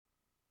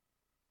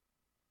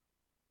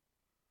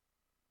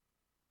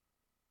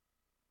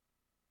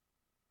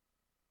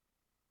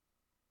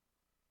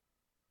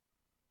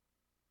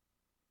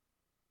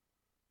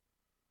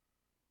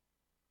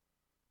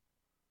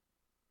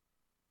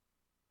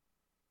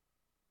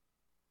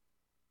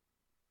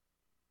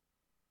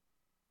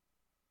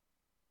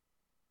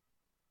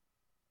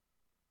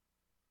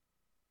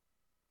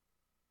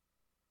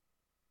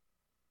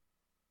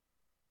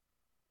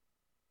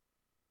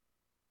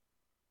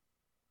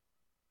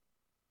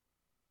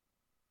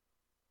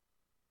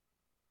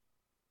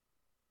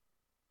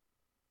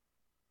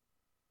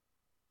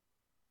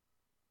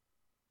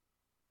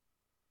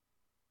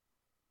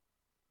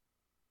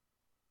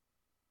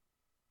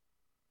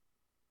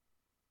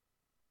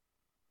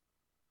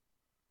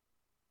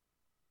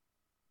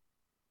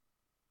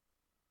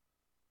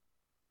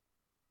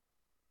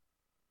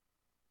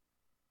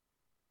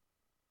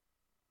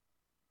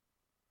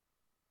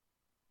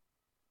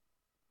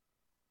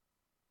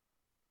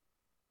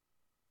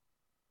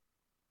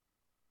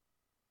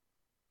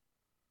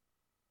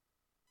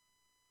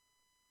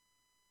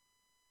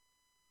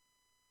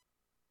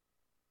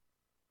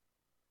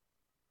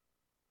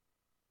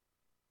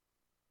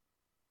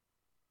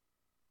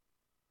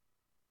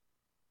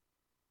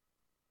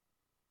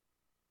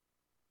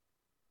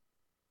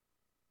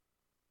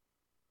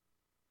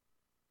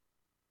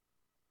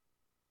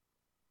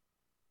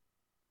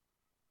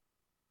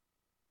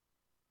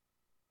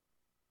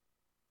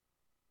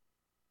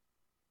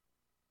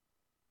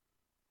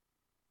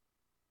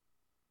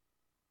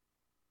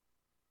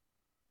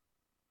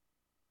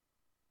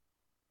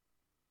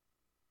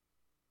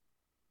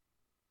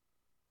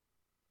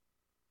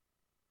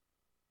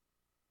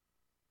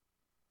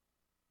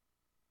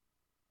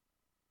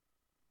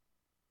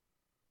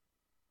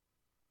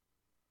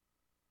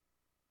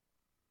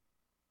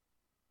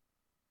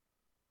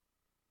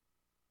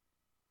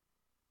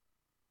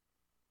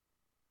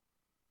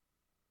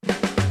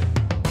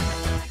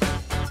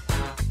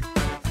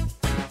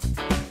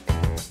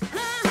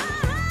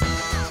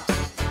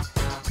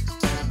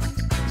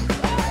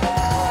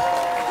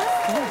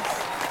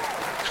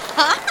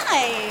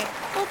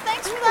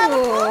round of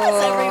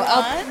applause, everyone.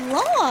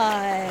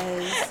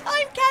 Applause.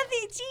 I'm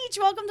Kathy Teach.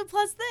 Welcome to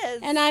Plus This.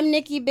 And I'm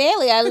Nikki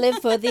Bailey. I live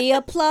for the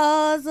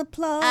applause.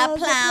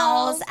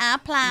 Applause.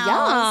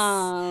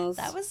 Yes.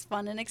 That was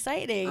fun and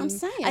exciting. I'm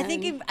saying. I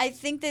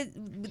think that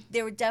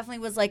there definitely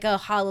was like a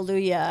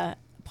hallelujah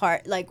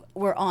part. Like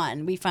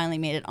we finally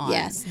made it on.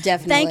 Yes,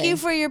 definitely. Thank you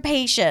for your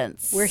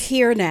patience. We're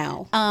here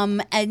now.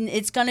 And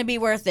it's going to be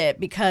worth it,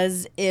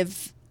 because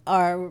if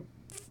our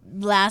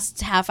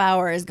last half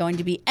hour is going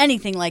to be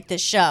anything like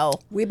this show,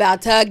 We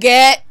about to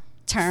get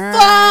turn.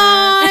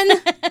 fun.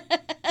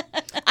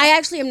 I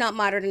actually am not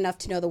modern enough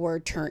to know the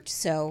word turnt,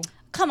 so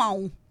Come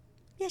on.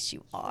 Yes,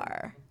 you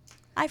are.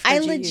 I've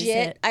heard you use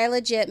it. I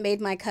legit made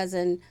my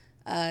cousin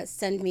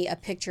send me a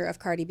picture of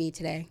Cardi B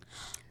today.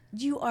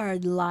 You are a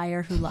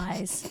liar who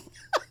lies.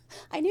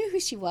 I knew who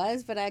she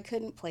was, but I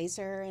couldn't place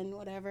her and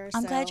whatever.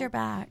 I'm glad you're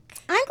back.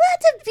 I'm glad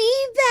to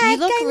be back. You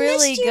look I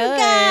really missed you good.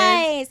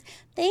 guys.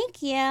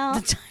 Thank you.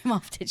 The time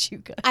off did you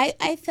good.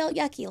 I felt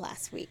yucky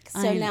last week, so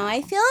I now know.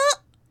 I feel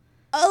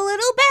a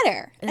little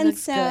better. It and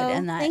looks so, good.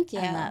 And that, thank you.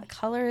 And that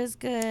color is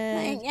good.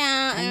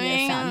 Yeah, And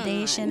your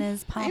foundation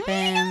is popping.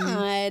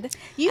 God.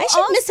 You I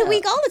should miss a also-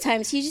 week all the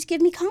time, so you just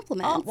give me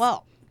compliments. Oh,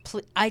 well,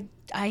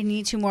 I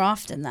need to more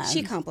often then.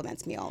 She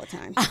compliments me all the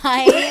time.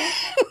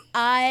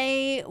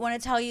 I want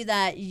to tell you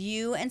that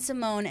you and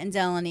Simone and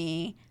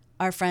Delaney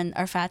are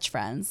Fatch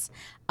friends.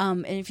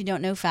 And if you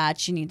don't know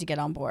Fatch, you need to get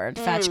on board.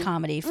 Fatch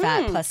comedy,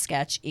 Fat plus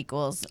sketch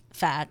equals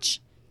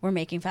Fatch. We're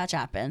making Fatch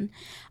happen.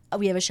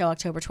 We have a show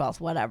October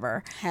 12th,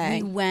 whatever.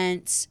 Hey. We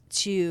went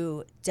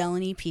to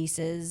Delaney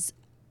Peace's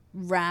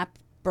rap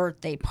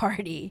birthday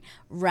party,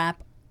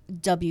 rap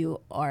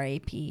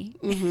W-R-A-P.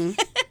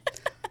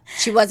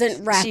 She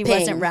wasn't rapping. She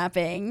wasn't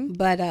rapping.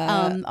 But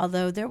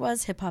although there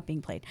was hip hop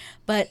being played.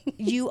 But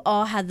you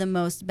all had the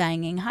most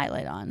banging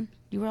highlight on.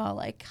 You were all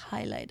like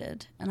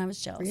highlighted. And I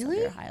was jealous Really?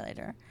 of your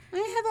highlighter. I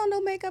didn't have on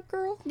no makeup,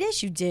 girl.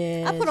 Yes, you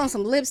did. I put on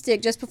some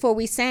lipstick just before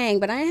we sang,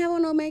 but I didn't have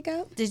on no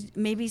makeup.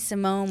 Maybe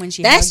Simone when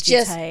she That's hugged you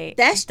just- tight.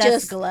 that's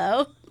just-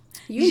 glow.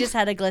 You just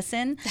had a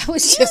glisten. That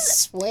was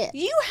just sweat.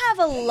 You have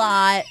a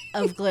lot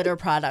of glitter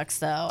products,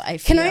 though, I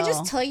feel. Can I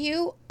just tell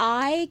you,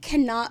 I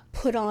cannot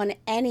put on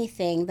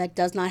anything that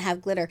does not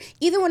have glitter.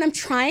 Even when I'm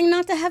trying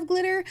not to have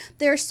glitter,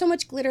 there's so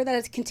much glitter that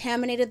has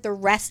contaminated the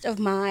rest of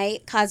my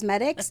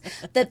cosmetics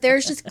that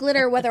there's just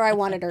glitter whether I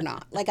want it or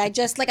not. Like I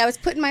was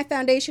putting my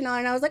foundation on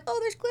and I was like, oh,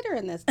 there's glitter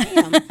in this.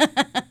 Damn.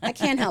 I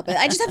can't help it.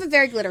 I just have a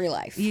very glittery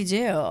life. You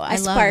do. I love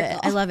sparkle. it.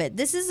 I love it.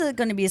 This is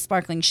going to be a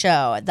sparkling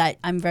show that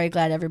I'm very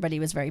glad everybody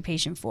was very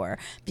patient for,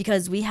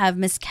 because we have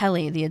Miss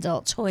Kelly, the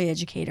adult toy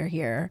educator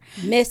here,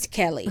 Miss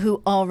Kelly.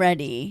 who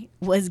already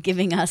was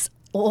giving us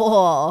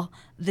all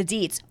the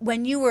deets.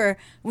 When you were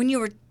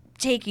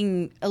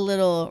taking a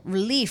little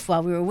relief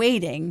while we were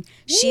waiting,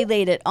 she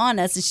laid it on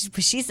us,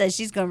 and she says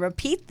she's going to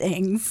repeat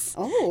things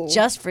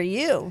just for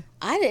you.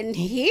 I didn't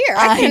hear.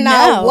 I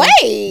cannot know.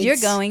 wait. You're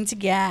going to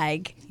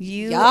gag.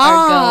 You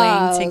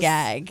are going to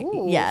gag.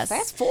 Ooh, yes.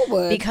 fast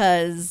forward.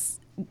 Because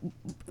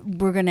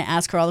we're going to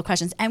ask her all the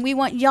questions, and we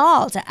want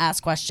y'all to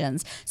ask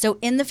questions. So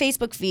in the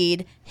Facebook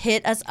feed,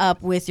 hit us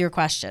up with your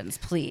questions,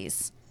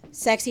 please.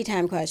 Sexy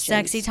time questions.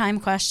 Sexy time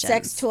questions.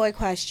 Sex toy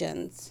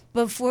questions.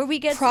 Before we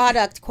get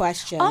Product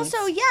questions.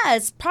 Also,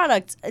 yes,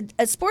 product.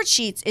 Sports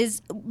Sheets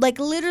is like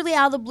literally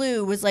out of the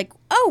blue was like,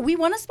 oh, we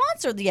want to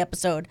sponsor the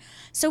episode.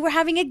 So we're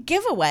having a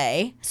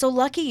giveaway. So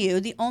lucky you.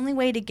 The only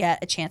way to get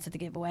a chance at the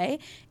giveaway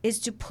is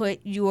to put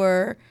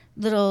your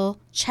little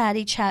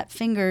chatty chat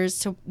fingers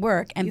to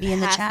work and be in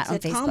the chat on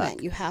Facebook.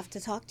 Comment. You have to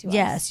talk to us.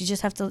 Yes, you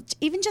just have to,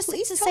 even just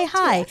Please to talk say to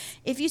hi. us.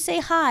 If you say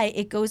hi,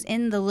 it goes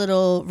in the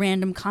little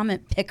random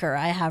comment picker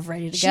I have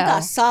ready to She go.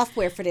 got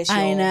software for this.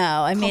 I y'all.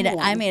 know. I made Come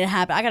it. on. I made it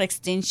happen. I got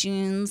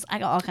extensions. I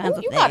got all kinds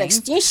of you things. got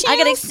extensions? I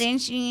got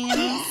extensions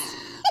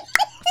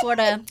for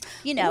the,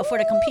 for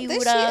the computer.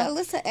 This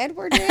shit Alyssa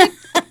Edward did.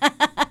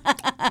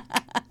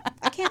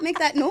 I can't make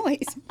that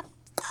noise.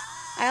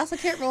 I also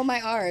can't roll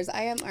my R's.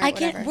 I am. I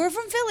can't. Whatever. We're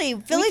from Philly.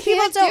 Philly people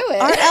can't don't. do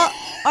it.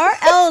 Our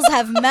L's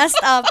have messed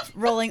up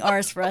rolling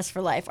R's for us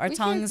for life. Our We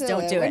tongues can't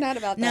don't do it. We're not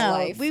about that no,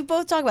 life. we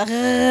both talk about.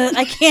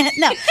 I can't.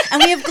 No,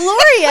 and we have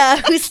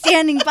Gloria who's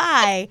standing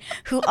by,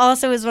 who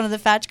also is one of the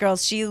Fatch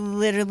girls. She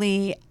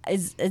literally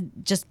is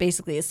just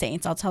basically a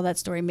saint. I'll tell that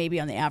story maybe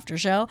on the after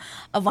show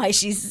of why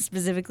she's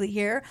specifically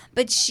here.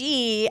 But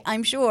she,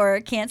 I'm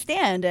sure, can't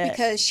stand it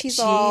Because she's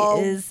she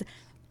all is.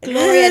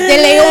 Gloria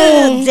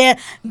de Leon.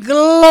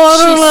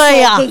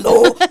 Gloria.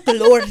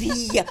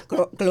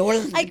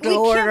 Gloria. I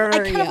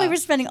can't believe we're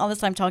spending all this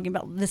time talking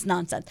about this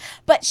nonsense.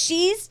 But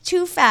She's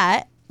Too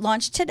Fat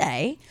launched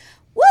today.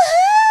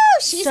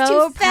 Woohoo! She's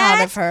So Too proud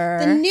Fat. of her.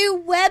 The new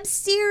web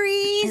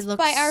series It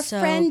looks by our so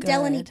friend good.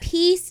 Delaney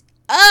Peace.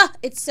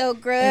 It's so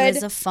good. It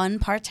was a fun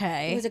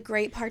partay. It was a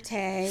great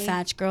partay.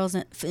 Fatch girls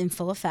in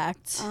full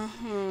effect.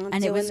 And it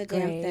doing was the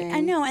damn great. thing. I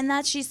know, and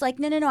that she's like,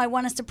 no, I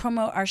want us to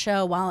promote our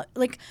show while,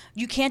 like,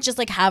 you can't just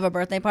like have a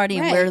birthday party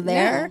and Right. we're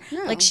there.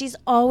 No. Like, she's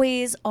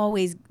always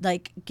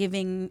like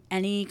giving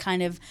any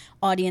kind of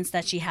audience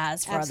that she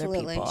has for Absolutely.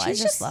 other people.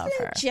 She's I just love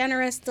a her.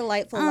 generous,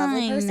 delightful,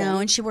 lovely person. I know,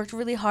 and she worked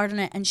really hard on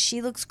it, and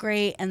she looks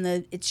great, and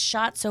it's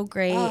shot so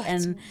great,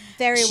 it's and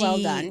very well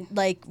she, done.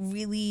 Like,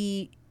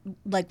 really,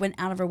 like, went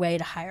out of her way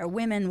to hire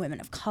women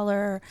of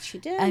color. She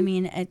did. I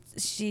mean,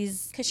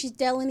 she's Because she's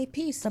Delaney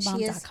Peace. She is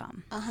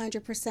thebomb.com.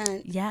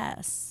 100%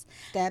 Yes,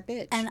 that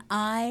bitch. and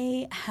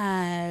I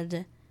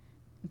had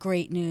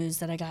great news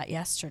that I got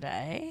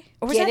yesterday.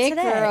 Or was Get that it,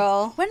 today?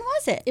 girl. When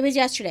was it? It was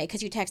yesterday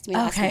because you texted me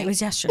last Okay, night. it was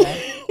yesterday.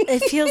 It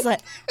feels like,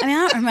 I mean,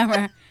 I don't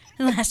remember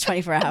in the last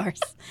 24 hours.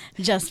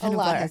 Just a been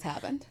lot blur. has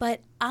happened.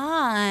 But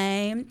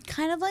I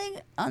kind of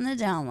like on the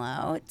down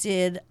low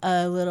did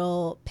a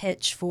little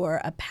pitch for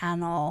a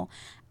panel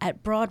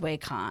at Broadway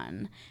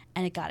Con,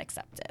 and it got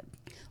accepted.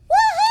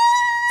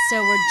 Woohoo!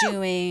 So we're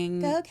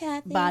doing Go,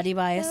 Kathy. Body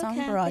Bias Go, on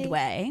Kathy.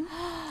 Broadway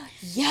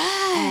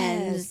Yes.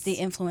 and the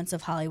influence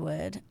of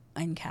Hollywood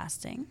in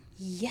casting.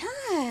 Yes.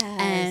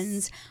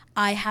 And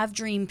I have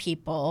dream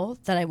people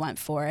that I want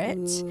for it.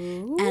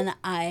 Ooh. And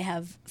I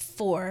have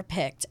 4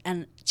 picked,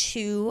 and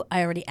 2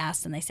 I already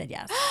asked and they said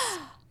yes.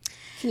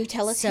 Can you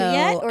tell us So who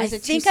yet, or is I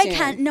it think too I soon?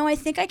 can. No, I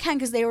think I can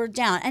because they were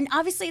down. And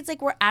obviously, it's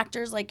like we're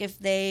actors. Like if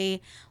they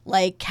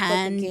like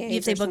can, gig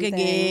if they or book a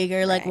something. gig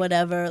or like Right.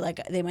 whatever, like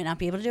they might not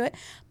be able to do it.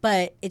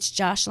 But it's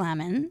Josh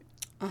Lamon,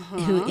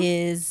 who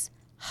is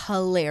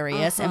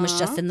hilarious and was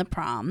just in The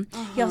Prom.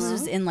 He also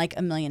was in like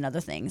a million other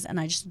things, and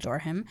I just adore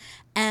him.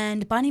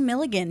 And Bonnie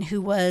Milligan,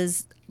 who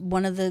was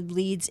one of the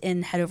leads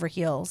in Head Over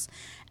Heels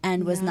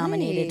and was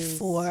nominated Nice.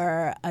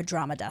 for a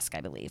drama desk,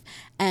 I believe.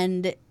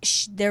 And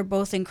they're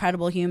both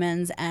incredible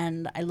humans,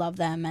 and I love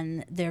them,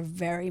 and they're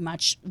very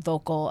much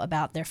vocal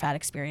about their fat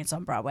experience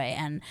on Broadway,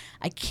 and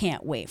I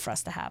can't wait for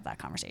us to have that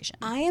conversation.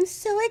 I am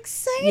so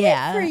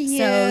excited for you.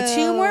 So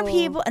 2 more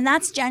people, and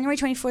that's January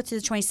 24th to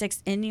the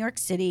 26th in New York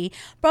City.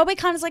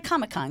 BroadwayCon is like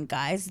Comic-Con,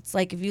 guys. It's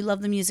like if you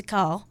love the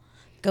musical,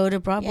 go to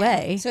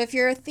Broadway. So if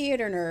you're a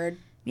theater nerd,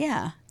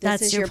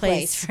 That's is your your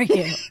place place. for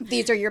you.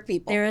 these are your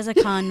people. There is a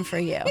con for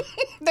you.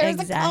 There's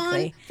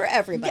exactly. a con for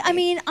everybody. I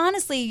mean,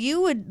 honestly,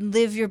 you would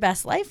live your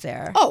best life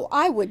there. oh,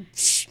 I would.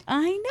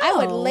 I know. I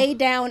would lay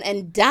down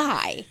and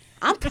die.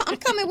 I'm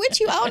coming with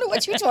you. I don't know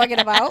what you're talking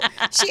about.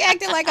 She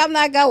acted like I'm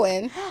not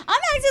going.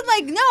 I'm acting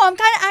like, no, I'm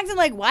kind of acting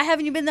like, why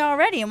haven't you been there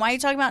already? And why are you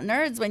talking about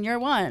nerds when you're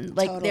one?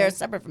 Like, Totally. they're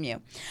separate from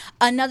you.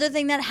 Another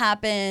thing that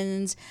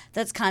happened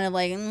that's kind of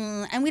like,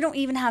 and we don't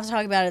even have to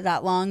talk about it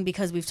that long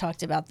because we've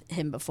talked about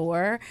him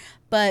before,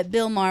 but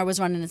Bill Maher was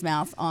running his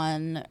mouth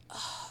on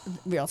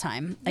Real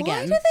Time again.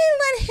 Why do they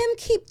let him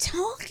keep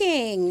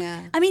talking?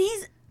 I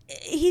mean,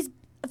 he's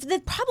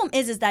the problem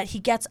is that he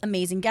gets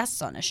amazing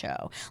guests on a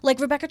show, like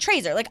Rebecca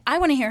Trazer. Like, I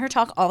want to hear her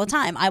talk all the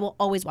time. I will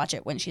always watch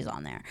it when she's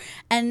on there.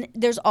 And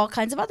there's all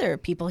kinds of other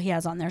people he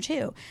has on there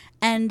too.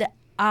 And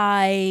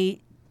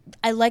I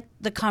like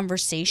the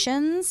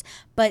conversations,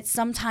 but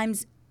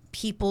sometimes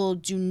people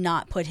do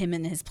not put him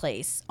in his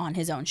place on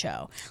his own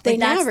show. They Like,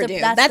 that's never the- do.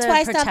 That's That's the why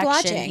I stopped protection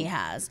watching. He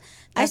has.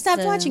 I That's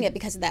stopped the- watching it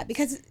because of that.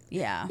 Because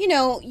Yeah. you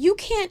know, you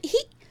can't.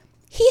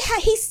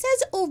 He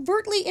says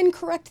overtly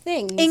incorrect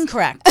things.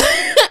 Incorrect.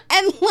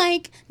 And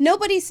like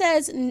nobody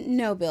says,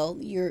 no, Bill,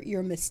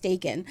 you're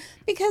mistaken.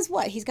 Because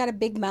what? He's got a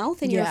big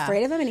mouth and you're Yeah.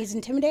 afraid of him and he's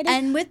intimidated.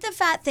 And with the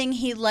fat thing,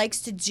 he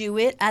likes to do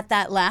it at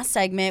that last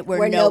segment where,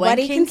 Where no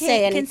nobody one can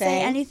say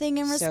anything.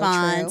 in So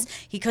response true.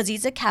 because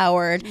he's a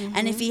coward.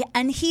 And if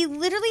he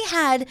literally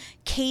had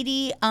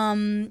Katie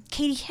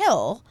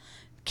Hill,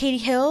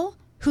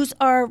 who's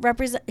our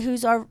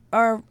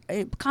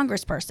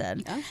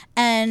congressperson,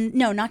 and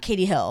no, not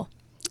Katie Hill.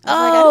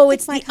 I don't think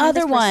It's my the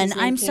other one. congressperson's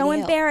name I'm so Katie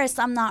Hill. embarrassed.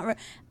 I'm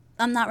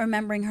not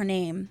remembering her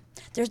name.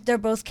 They're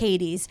both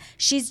Katies.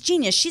 She's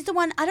genius. She's the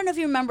one. I don't know if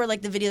you remember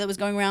like the video that was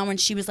going around when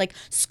she was like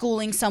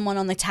schooling someone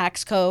on the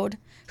tax code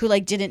who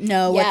like didn't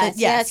know what the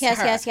Yes.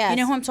 her. You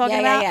know who I'm talking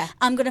Yeah, yeah, about? yeah.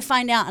 I'm gonna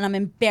find out, and I'm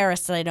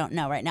embarrassed that I don't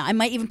know right now. I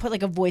might even put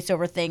like a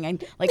voiceover thing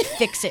and like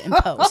fix it in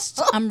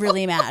post. I'm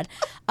really mad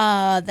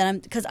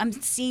because I'm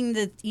seeing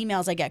the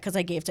emails I get because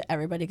I gave to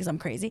everybody because I'm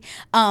crazy.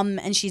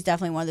 And she's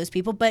definitely one of those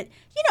people. But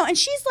you know, and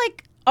she's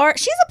like,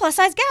 she's a plus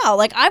size gal.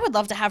 Like I would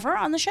love to have her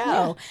on the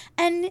show.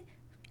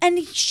 And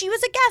she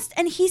was a guest,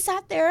 and he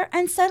sat there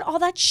and said all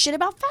that shit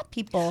about fat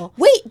people.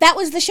 Wait, that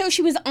was the show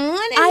she was on?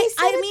 And he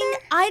said I it mean,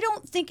 there? I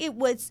don't think it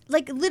was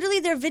like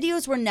literally their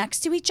videos were next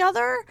to each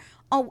other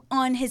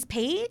on his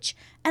page,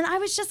 and I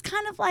was just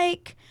kind of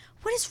like,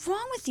 "What is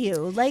wrong with you?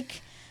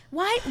 Like,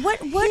 why?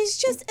 What? He's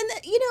just, and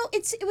you know,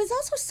 it was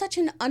also such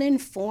an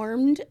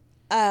uninformed,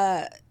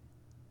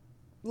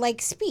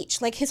 like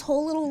speech. Like his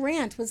whole little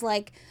rant was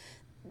like,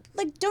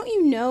 don't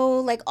you know,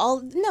 like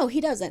no,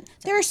 he doesn't.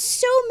 There are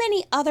so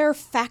many other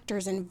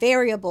factors and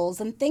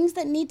variables and things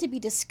that need to be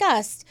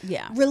discussed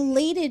Yeah.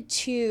 related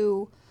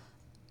to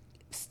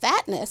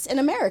fatness in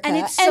America. And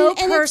it's so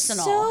and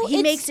personal.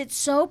 He makes it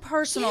so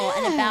personal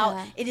and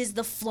about it is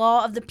the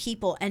flaw of the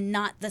people and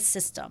not the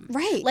system.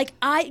 Right. Like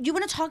you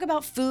want to talk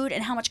about food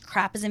and how much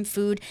crap is in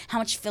food, how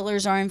much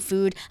fillers are in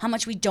food, how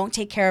much we don't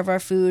take care of our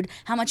food,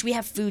 how much we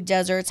have food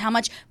deserts, how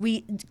much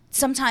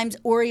sometimes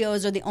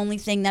Oreos are the only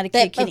thing that a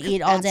kid can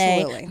eat all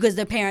day because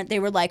they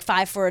were like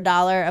 $5 for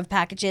 $1 of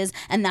packages,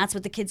 and that's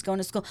what the kids going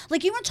to school.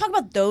 Like, you want to talk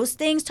about those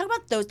things? Talk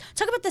about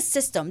the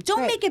system.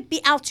 Don't make it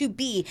be out to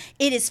be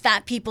it is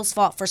fat people's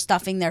fault for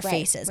stuffing their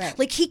faces. Right.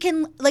 Like, he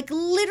can, like,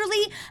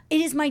 literally,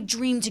 it is my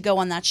dream to go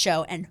on that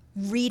show and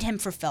read him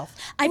for filth.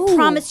 I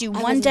promise you,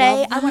 one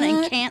day I want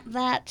to incant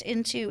that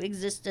into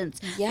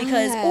existence. Yes.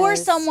 Because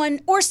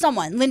or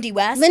someone, Lindy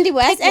West,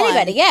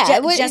 anybody,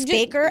 Jess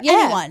Baker,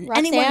 anyone,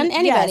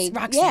 anybody, yes,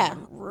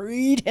 Roxanne,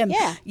 read him.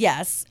 Yeah,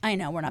 yes, I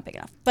know we're not big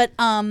enough, but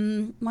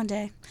one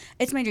day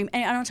it's my dream.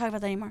 And I don't talk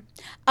about that anymore.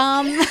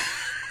 I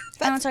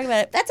don't talk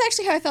about it. That's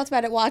actually how I felt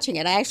about it watching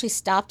it. I actually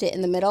stopped it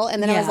in the middle,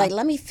 and then I was like,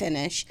 let me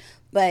finish.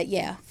 But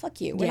yeah,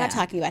 fuck you. We're not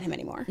talking about him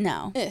anymore.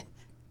 No. Ugh.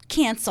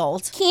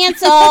 Canceled. We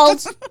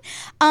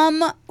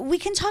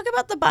can talk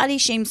about the body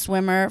shame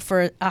swimmer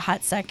for a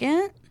hot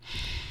second.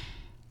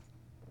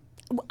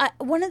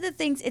 One of the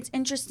things, it's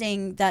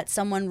interesting that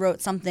someone wrote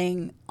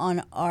something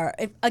on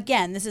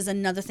again, this is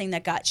another thing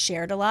that got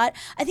shared a lot.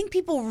 I think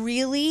people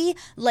really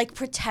like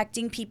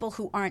protecting people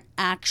who aren't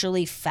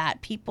actually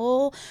fat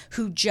people,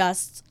 who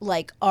just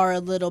like are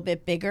a little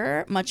bit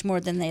bigger, much more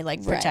than they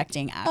like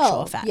protecting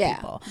actual fat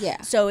people.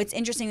 Yeah. So it's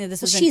interesting that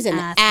this was she's an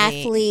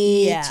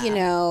athlete, yeah. you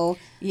know.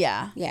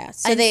 Yeah. Yeah.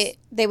 So they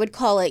would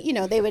call it,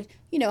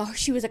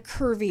 she was a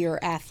curvier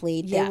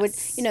athlete. They would,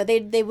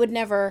 they would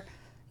never,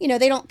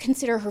 they don't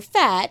consider her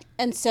fat.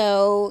 And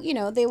so,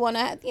 they want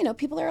to,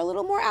 people are a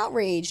little more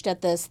outraged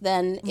at this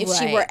than if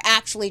she were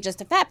actually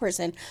just a fat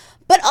person.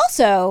 But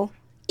also,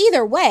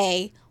 either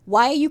way,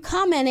 why are you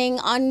commenting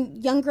on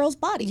young girls'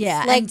 bodies?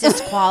 Yeah, like, and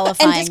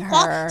disqualifying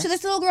her. So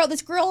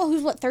this girl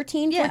who's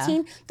 13,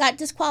 14, got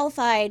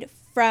disqualified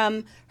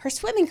from her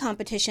swimming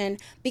competition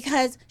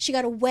because she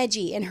got a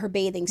wedgie in her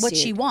bathing suit. But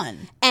she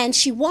won. And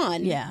she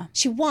won. Yeah.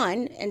 She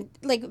won and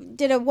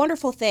did a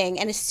wonderful thing.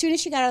 And as soon as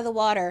she got out of the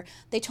water,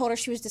 they told her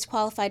she was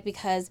disqualified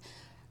because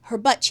her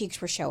butt cheeks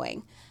were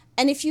showing.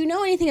 And if you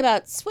know anything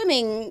about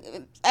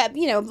swimming,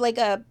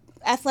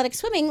 athletic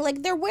swimming,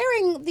 they're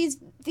wearing these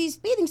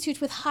bathing suits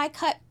with high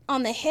cut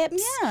on the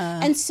hips.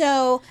 Yeah. And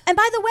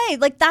by the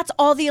way, that's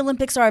all the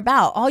Olympics are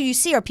about. All you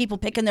see are people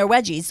picking their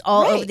wedgies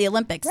all over the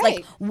Olympics. Right.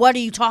 Like, what are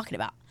you talking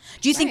about?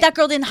 Do you think that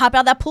girl didn't hop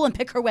out of that pool and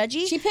pick her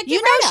wedgie? She picked it You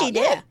right know out. she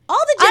did. Yeah. All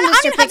the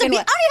gymnasts are picking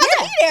I don't even have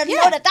to be there to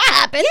know that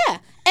happened. Yeah.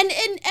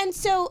 And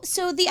so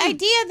the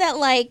idea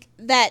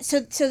that so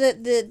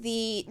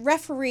the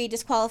referee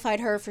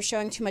disqualified her for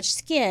showing too much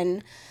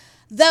skin,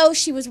 though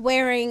she was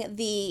wearing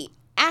the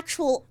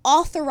actual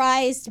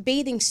authorized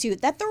bathing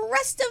suit that the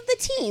rest of the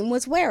team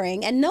was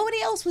wearing, and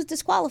nobody else was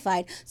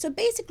disqualified. So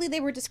basically they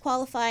were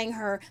disqualifying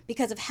her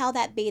because of how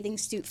that bathing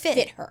suit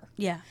fit her.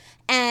 Yeah.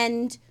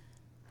 And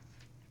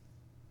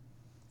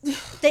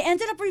they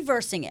ended up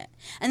reversing it.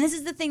 And this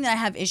is the thing that I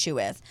have issue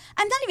with.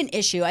 I'm not even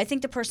issue. I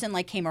think the person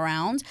came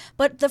around,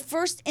 but the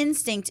first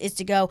instinct is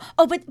to go,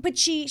 "Oh, but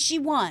she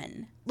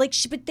won." But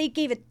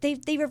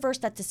they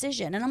reversed that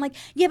decision. And I'm like,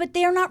 yeah, but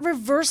they're not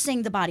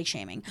reversing the body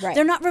shaming. Right.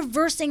 They're not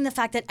reversing the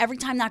fact that every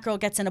time that girl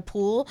gets in a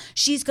pool,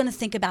 she's going to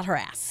think about her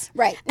ass.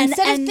 Right.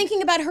 Instead of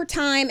thinking about her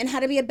time and how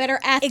to be a better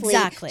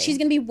athlete, she's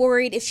going to be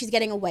worried if she's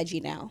getting a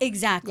wedgie now.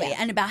 Exactly. Yeah.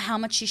 And about how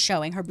much she's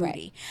showing her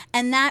booty. Right.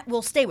 And that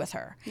will stay with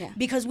her. Yeah.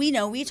 Because we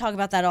talk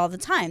about that all the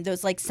time.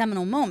 Those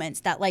seminal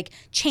moments that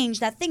change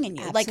that thing in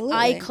you. Absolutely.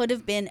 I could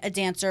have been a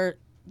dancer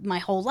my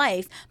whole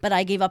life, but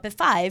I gave up at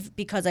 5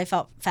 because I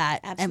felt fat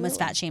and was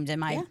fat shamed in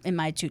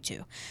my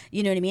tutu.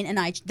 You know what I mean? And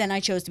I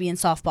chose to be in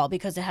softball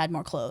because it had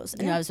more clothes,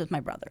 and I was with my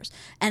brothers.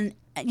 And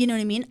you know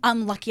what I mean?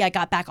 I'm lucky I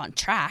got back on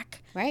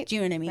track. Right. Do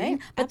you know what I mean? Right.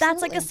 But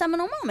Absolutely. that's a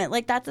seminal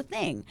moment. That's a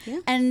thing.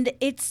 Yeah. And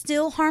it's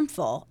still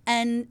harmful.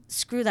 And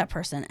screw that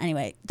person.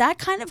 Anyway, that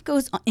kind of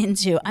goes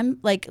into, I'm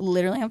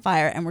literally on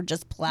fire and we're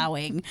just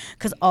plowing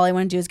because all I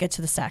want to do is get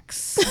to the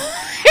sex.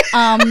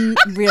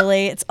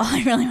 Really, it's all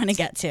I really want to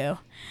get to.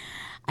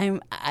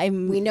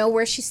 We know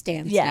where she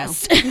stands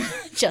yes. now.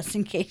 Just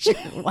in case you're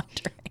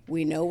wondering.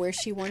 We know where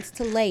she wants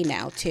to lay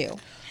now, too.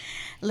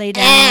 Lay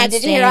down.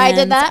 Did you hear I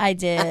did that? I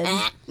did.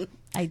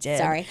 I did.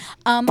 Sorry.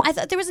 I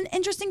thought there was an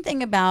interesting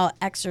thing about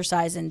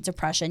exercise and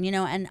depression,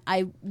 and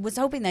I was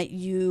hoping that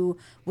you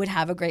would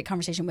have a great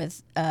conversation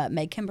with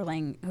Meg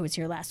Kimberling, who was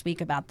here last week,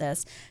 about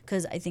this,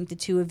 because I think the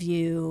two of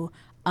you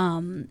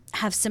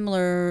have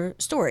similar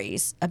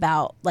stories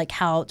about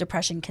how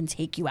depression can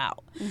take you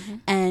out,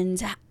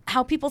 and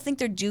how people think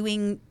they're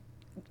doing.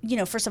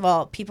 First of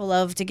all, people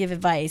love to give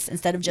advice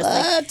instead of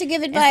just to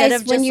give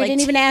advice when you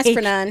didn't even ask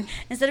for none.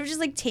 Instead of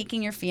just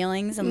taking your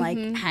feelings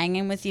and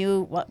hanging with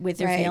you with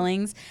your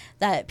feelings,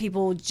 that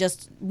people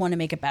just want to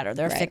make it better.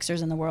 There are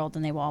fixers in the world,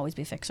 and they will always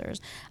be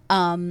fixers.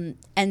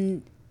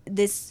 And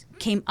this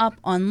came up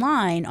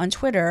online on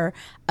Twitter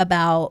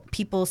about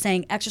people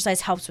saying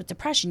exercise helps with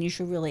depression. You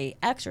should really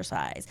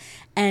exercise.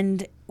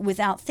 And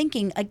without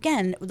thinking,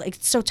 again, like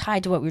so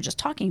tied to what we were just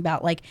talking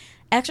about, like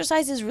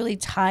exercise is really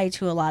tied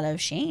to a lot of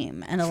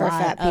shame and a For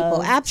lot fat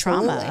people, of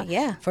absolutely, trauma.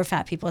 yeah. For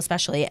fat people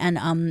especially.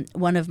 And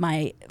one of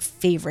my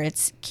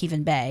favorites,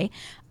 Kevin Bay,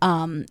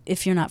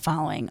 if you're not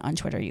following on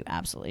Twitter, you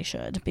absolutely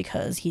should,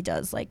 because he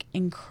does like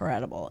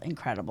incredible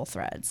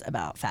threads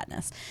about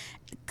fatness.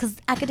 Because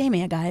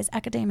academia, guys,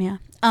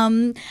 academia.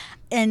 And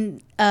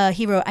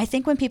he wrote, I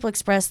think when people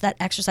express that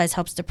exercise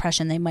helps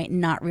depression, they might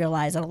not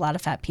realize that a lot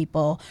of fat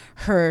people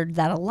heard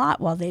that a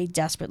lot while they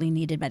desperately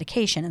needed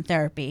medication and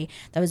therapy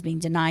that was being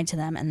denied to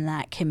them, and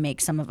that can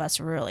make some of us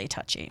really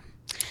touchy.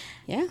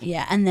 Yeah.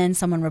 Yeah. And then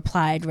someone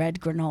replied, Red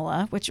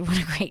Granola, which what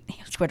a great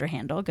Twitter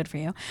handle. Good for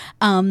you.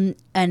 In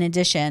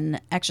addition,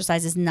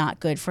 exercise is not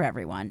good for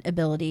everyone.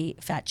 Ability,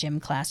 fat gym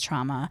class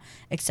trauma,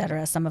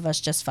 etc. Some of us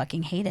just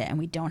fucking hate it, and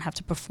we don't have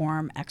to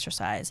perform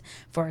exercise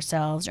for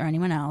ourselves or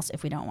anyone else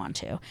if we don't want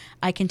to.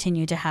 I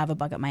continue to have a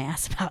bug up my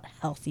ass about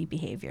healthy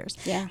behaviors.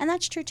 Yeah. And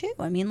that's true too.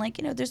 I mean, like,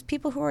 you know, there's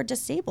people who are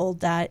disabled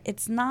that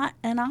it's not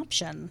an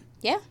option.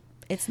 Yeah.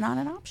 It's not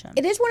an option.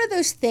 It is one of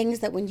those things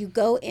that when you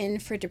go in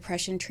for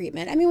depression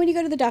treatment, I mean, when you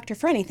go to the doctor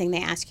for anything,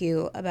 they ask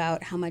you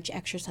about how much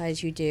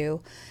exercise you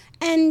do.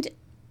 And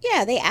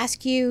yeah, they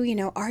ask you, you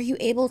know, are you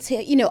able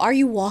to, you know, are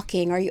you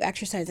walking? Are you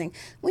exercising?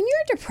 When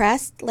you're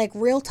depressed, like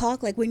real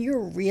talk, like when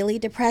you're really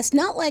depressed,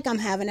 not like I'm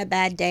having a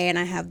bad day and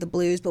I have the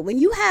blues, but when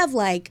you have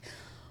like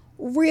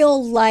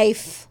real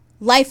life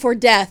or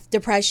death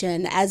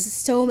depression, as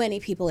so many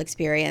people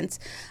experience,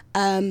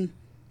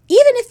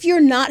 even if you're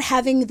not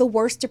having the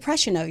worst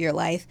depression of your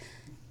life,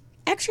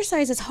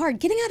 exercise is hard.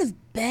 Getting out of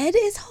bed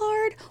is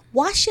hard.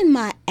 Washing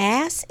my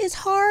ass is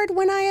hard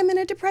when I am in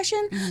a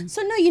depression. Mm-hmm.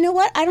 So no, you know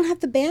what? I don't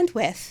have the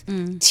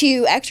bandwidth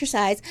to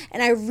exercise.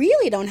 And I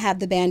really don't have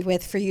the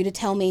bandwidth for you to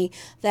tell me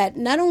that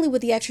not only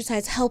would the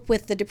exercise help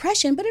with the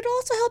depression, but it'll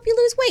also help you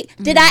lose weight.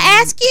 Did I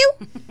ask you?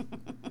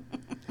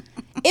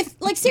 If,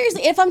 like,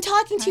 seriously, if I'm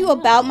talking to you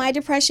about my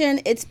depression,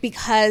 it's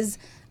because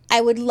I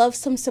would love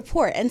some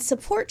support. And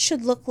support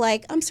should look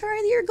like, I'm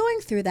sorry that you're going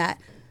through that.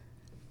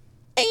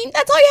 And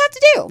that's all you have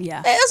to do.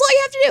 Yeah. That's all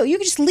you have to do. You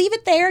can just leave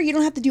it there. You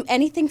don't have to do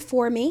anything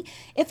for me.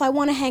 If I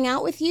want to hang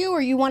out with you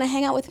or you want to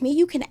hang out with me,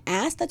 you can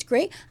ask. That's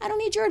great. I don't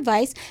need your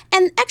advice.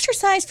 And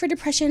exercise for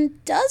depression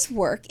does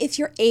work if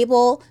you're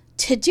able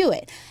to do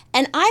it.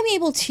 And I'm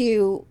able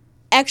to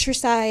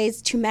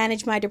exercise to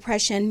manage my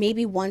depression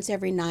maybe once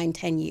every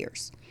 9-10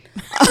 years.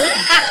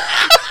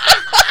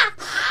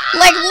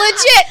 Like,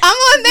 legit, I'm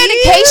on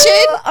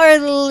medication.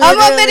 I'm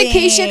on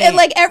medication, and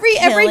like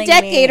every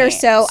decade or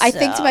so, I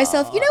think to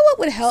myself, you know what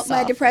would help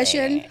my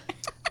depression?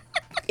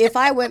 If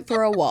I went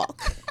for a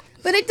walk.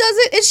 But it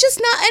doesn't. It's just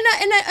not.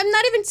 And I'm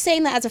not even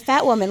saying that as a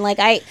fat woman. Like,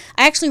 I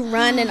actually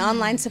run an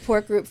online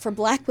support group for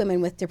Black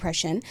women with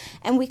depression,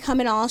 and we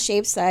come in all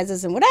shapes,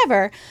 sizes, and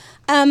whatever.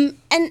 And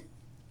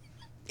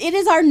it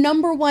is our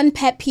number one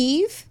pet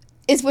peeve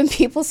is when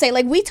people say,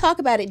 like, we talk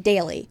about it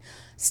daily.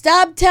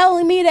 Stop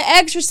telling me to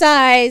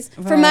exercise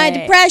for my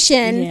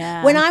depression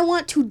when I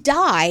want to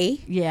die,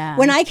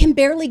 when I can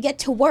barely get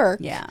to work.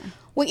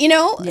 Well, you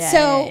know,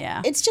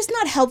 it's just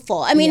not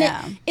helpful. I mean,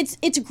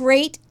 it's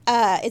great.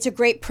 It's a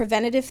great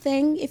preventative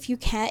thing if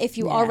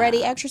you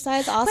already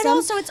exercise. Awesome. But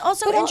also, it's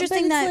also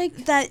interesting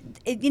that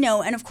you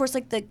know, and of course,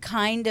 like the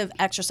kind of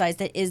exercise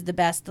that is the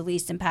best, the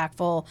least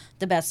impactful,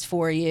 the best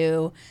for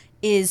you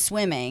is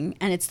swimming,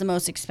 and it's the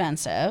most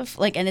expensive,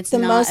 like, and it's the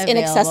not most available,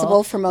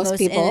 inaccessible for most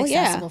people.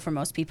 Inaccessible for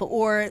most people,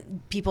 or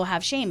people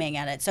have shaming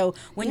at it. So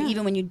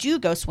even when you do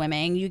go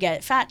swimming, you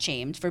get fat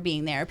shamed for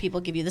being there.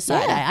 People give you the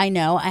side eye. I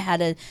know. I had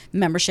a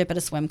membership at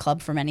a swim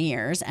club for many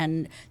years,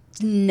 and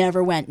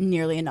never went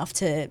nearly enough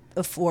to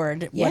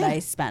afford what I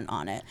spent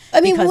on it.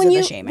 I mean, because of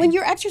the shaming. When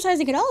you're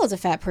exercising at all as a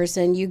fat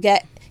person, you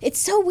get. It's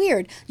so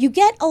weird. You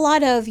get a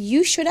lot of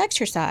you should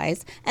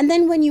exercise, and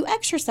then when you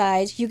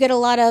exercise, you get a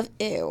lot of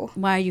ew.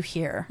 Why are you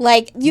here?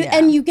 Like you,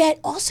 and you get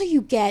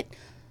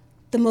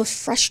the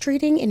most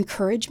frustrating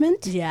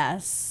encouragement.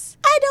 Yes,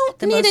 I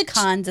don't need most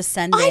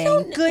condescending. I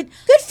don't. Good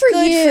for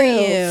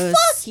you.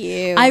 Fuck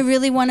you. I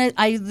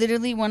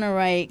literally want to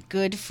write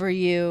 "good for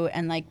you"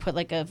 and like put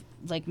like a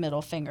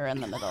middle finger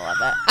in the middle of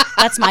it.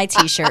 That's my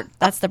T-shirt.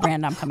 That's the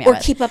brand I'm coming out with.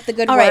 Or keep up the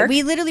good work. All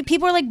right,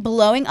 people are like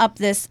blowing up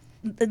this.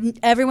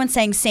 Everyone's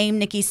saying same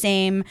Nikki,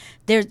 same.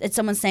 It's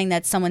someone saying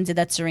that someone did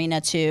that to Serena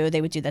too. They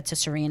would do that to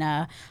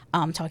Serena,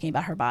 talking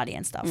about her body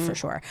and stuff for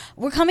sure.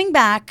 We're coming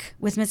back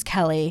with Miss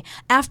Kelly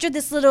after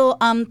this little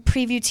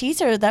preview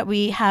teaser that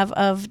we have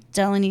of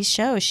Delaney's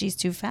show. She's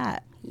Too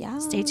Fat. Yeah.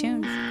 Stay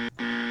tuned.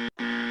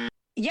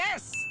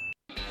 Yes.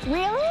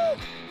 Really?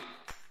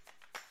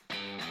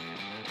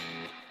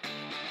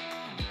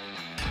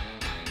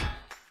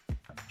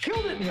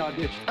 Killed it in the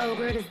audition.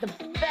 Ogre is the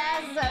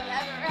best I've ever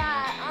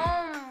had.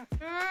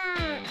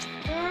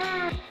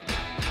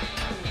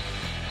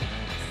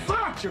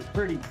 Such a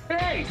pretty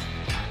face.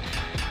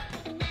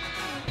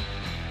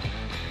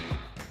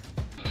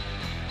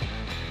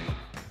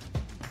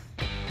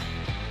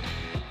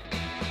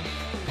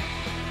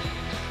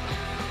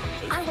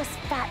 I was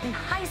fat in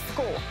high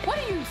school. What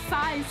are you,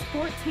 size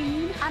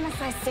 14? I'm a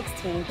size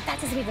 16, but that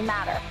doesn't even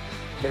matter.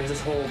 There's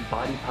this whole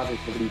body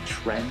positivity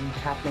trend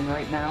happening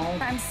right now.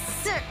 I'm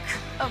sick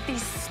of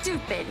these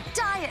stupid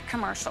diet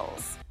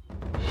commercials.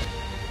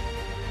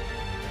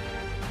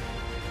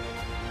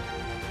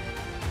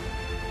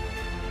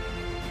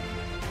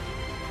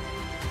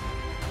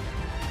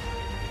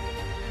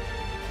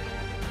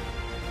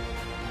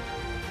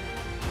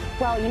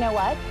 Well, you know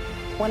what?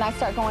 When I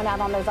start going out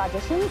on those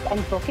auditions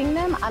and booking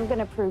them, I'm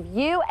gonna prove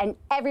you and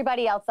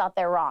everybody else out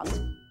there wrong.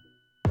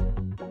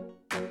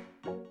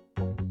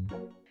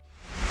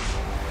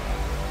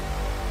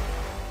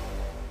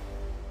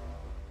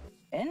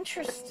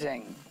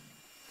 Interesting.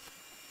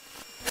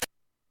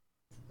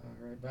 All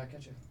right, back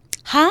at you.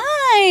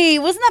 Hi,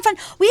 wasn't that fun?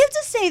 We have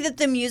to say that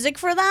the music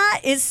for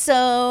that is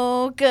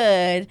so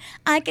good.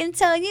 I can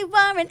tell you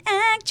are an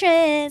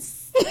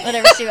actress.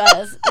 Whatever she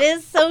was. It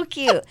is so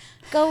cute.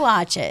 Go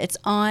watch it. It's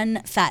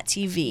on Fat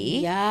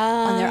TV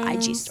on their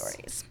IG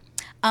stories.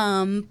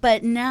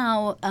 But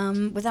now,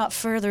 without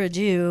further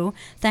ado,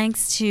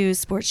 thanks to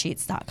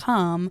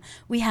sportsheets.com,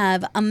 we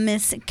have a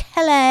Miss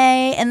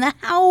Kelly in the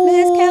house.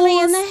 Miss Kelly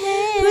in the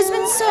house. Who's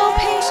been so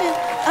patient.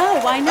 Oh,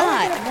 why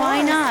not?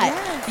 Why not?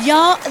 Yes.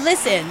 Y'all,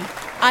 listen,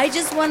 I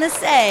just want to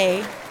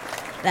say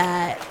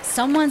that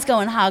someone's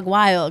going hog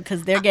wild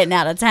because they're getting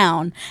out of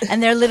town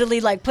and they're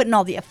literally like putting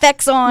all the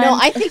effects on. No,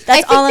 I think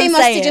that's all they I'm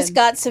must saying. have just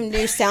got some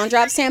new sound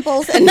drop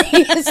samples and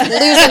he's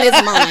losing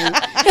his mind.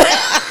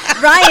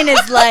 Ryan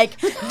is like,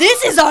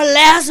 this is our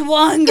last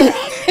one, girl.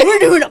 We're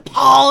doing a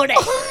party.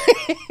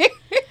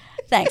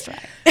 Thanks,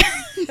 Ryan.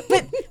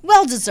 But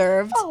well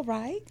deserved. All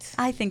right.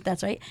 I think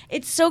that's right.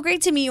 It's so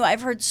great to meet you.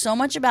 I've heard so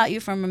much about you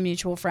from a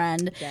mutual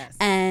friend. Yes.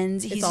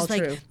 And he's all just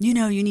like, true. you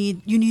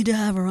need to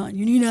have her on.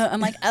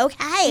 I'm like,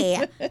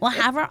 okay, we'll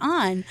have her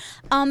on.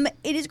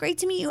 It is great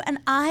to meet you. And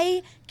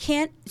I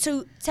can't,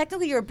 so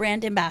technically you're a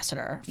brand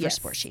ambassador for Yes.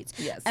 Sport Sheets.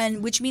 Yes.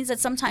 And which means that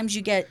sometimes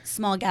you get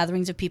small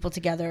gatherings of people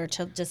together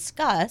to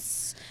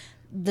discuss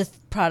the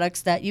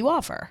products that you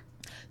offer.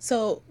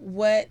 So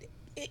what,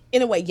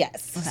 in a way,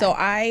 yes. Okay. So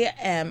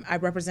I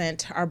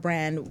represent our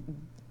brand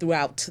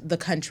throughout the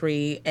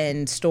country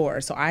and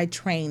stores. So I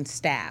train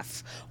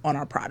staff on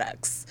our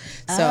products.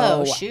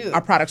 So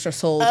our products are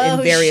sold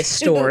in various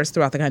stores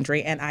throughout the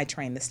country, and I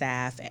train the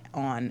staff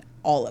on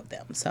all of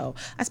them. So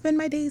I spend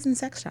my days in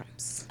sex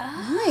shops.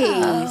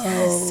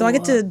 Nice. So I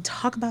get to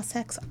talk about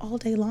sex all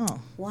day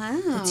long. Wow.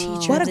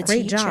 What a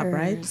great job,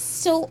 right?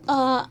 So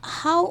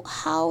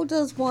how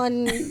does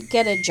one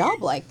get a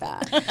job like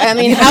that? I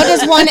mean, how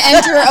does one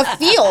enter a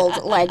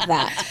field like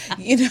that?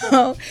 You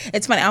know,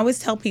 it's funny. I always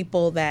tell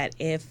people that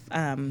if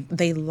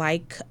they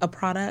like a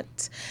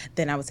product,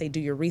 then I would say do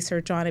your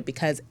research on it,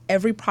 because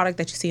every product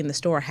that you see in the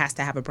store has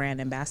to have a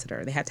brand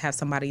ambassador. They have to have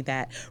somebody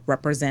that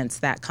represents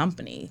that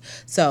company.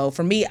 So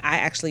for me, I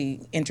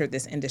actually entered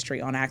this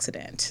industry on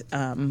accident.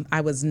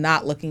 I was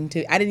not looking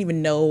to, I didn't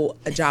even know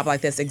a job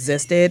like this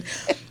existed.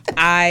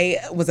 I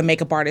was a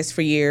makeup artist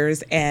for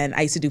years, and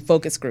I used to do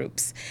focus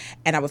groups,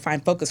 and I would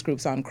find focus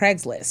groups on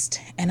Craigslist.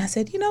 And I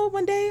said, you know,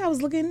 one day I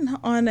was looking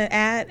on an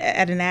ad,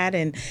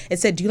 and it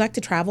said, do you like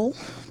to travel?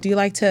 Do you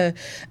like to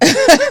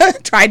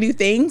try new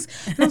things?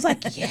 And I was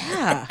like,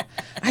 yeah,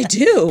 I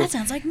do. That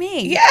sounds like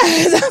me. Yeah,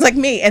 it sounds like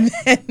me. And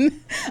then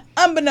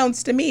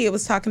unbeknownst to me, it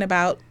was talking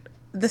about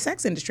the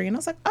sex industry. And I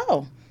was like,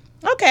 oh,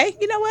 okay,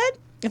 you know what?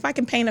 If I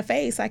can paint a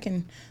face, I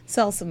can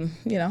sell some,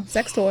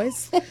 sex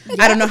toys.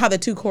 I don't know how the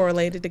two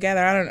correlated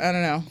together. I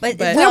don't know. But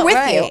we're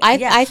with you.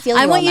 I feel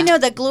you. I want you to know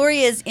that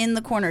Gloria is in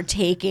the corner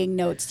taking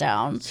notes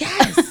down.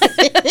 Yes.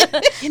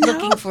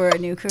 Looking for a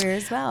new career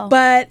as well.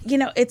 But,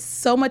 it's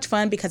so much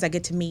fun because I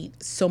get to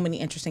meet so many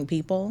interesting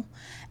people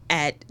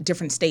at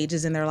different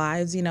stages in their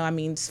lives.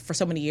 For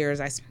so many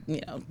years, I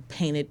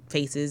painted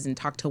faces and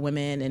talked to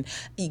women, and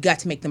you got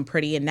to make them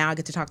pretty. And now I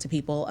get to talk to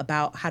people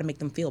about how to make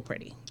them feel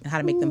pretty and how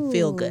to make them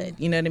feel good.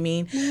 You know what I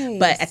mean? Nice.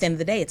 But at the end of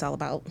the day, it's all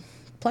about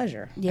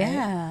pleasure.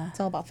 Yeah. Right?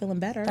 It's all about feeling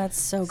better. That's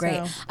so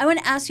great. I want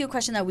to ask you a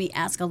question that we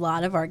ask a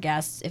lot of our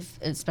guests,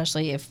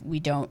 especially if we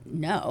don't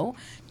know.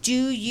 Do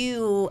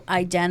you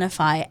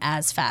identify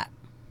as fat?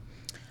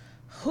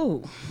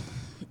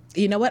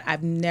 You know what?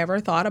 I've never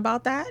thought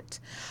about that.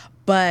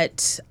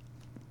 But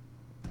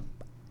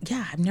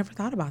yeah, I've never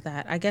thought about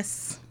that. I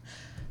guess,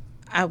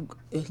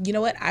 you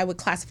know what? I would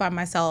classify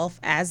myself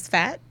as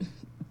fat,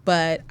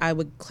 but I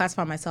would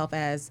classify myself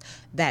as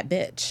that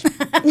bitch.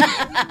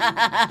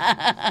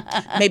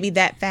 Maybe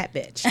that fat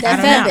bitch. That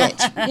fat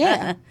bitch.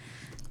 Yeah.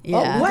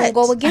 Yeah. Oh, we gonna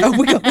go again?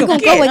 We gonna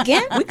go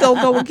again? We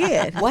gonna go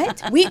again.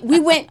 What? We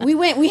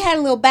had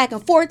a little back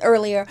and forth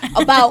earlier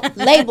about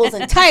labels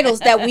and titles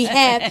that we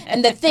have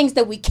and the things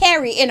that we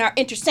carry in our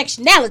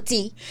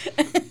intersectionality.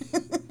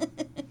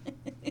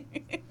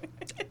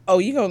 Oh,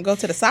 you gonna go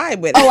to the side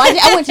with it? Oh,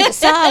 I went to the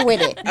side with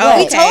it.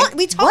 Oh, okay.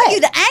 We told you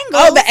the angles.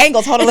 Oh, the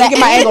angles. Hold on, let me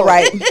get my angle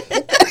right.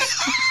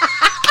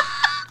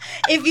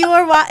 if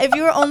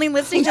you are only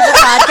listening to the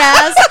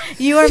podcast,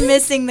 you are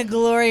missing the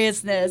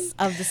gloriousness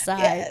of the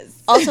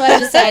sides. Also, I've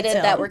decided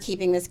So- that we're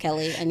keeping Miss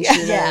Kelly, and she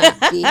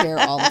will be here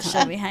all the She'll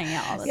time. be hanging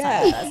out all the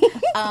time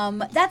with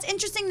us. That's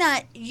interesting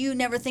that you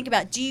never think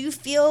about. Do you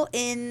feel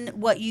in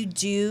what you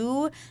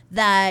do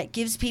that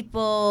gives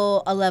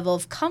people a level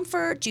of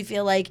comfort? Do you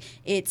feel like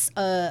it's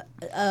a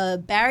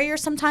barrier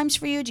sometimes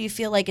for you? Do you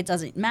feel like it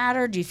doesn't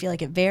matter? Do you feel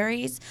like it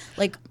varies?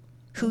 Like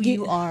who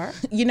you are?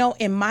 You know,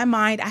 in my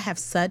mind, I have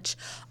such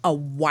a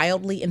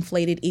wildly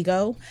inflated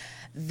ego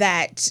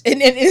that,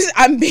 and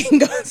I'm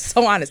being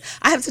so honest,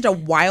 I have such a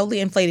wildly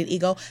inflated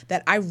ego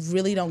that I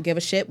really don't give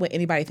a shit what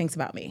anybody thinks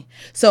about me.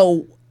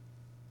 So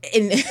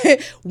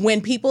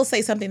when people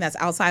say something that's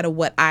outside of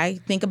what I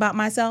think about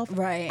myself,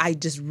 Right. I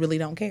just really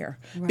don't care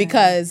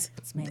because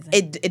amazing.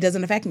 it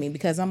doesn't affect me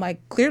because I'm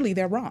like, clearly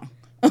they're wrong.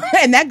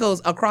 And that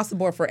goes across the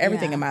board for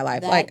everything in my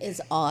life. That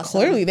is awesome.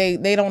 Clearly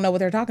they don't know what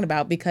they're talking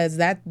about because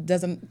that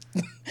doesn't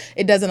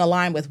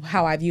align with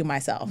how I view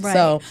myself. Right.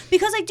 So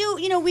because I do,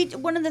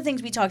 one of the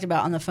things we talked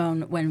about on the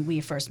phone when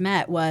we first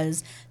met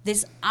was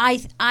this. I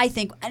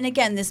think, and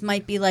again, this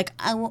might be like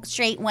a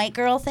straight white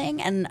girl thing,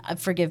 and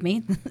forgive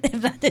me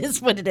if that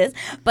is what it is.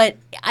 But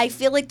I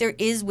feel like there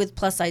is with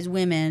plus size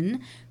women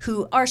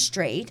who are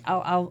straight.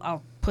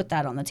 I'll put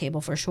that on the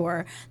table for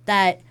sure.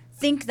 That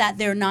think that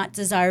they're not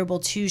desirable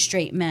to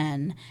straight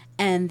men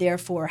and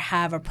therefore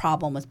have a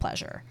problem with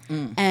pleasure.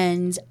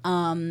 And,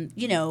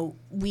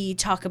 we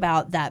talk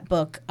about that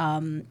book,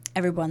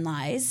 Everyone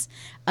Lies,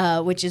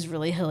 which is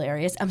really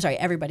hilarious. I'm sorry,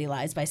 Everybody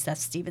Lies by Seth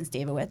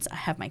Stevens-Davowitz. I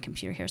have my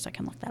computer here so I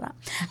can look that up.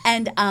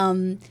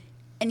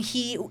 And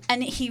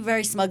he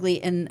very smugly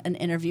in an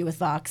interview with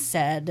Vox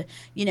said,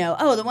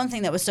 the one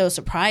thing that was so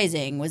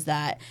surprising was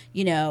that,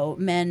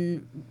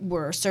 men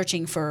were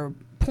searching for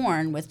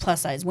porn with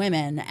plus size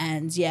women,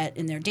 and yet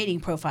in their dating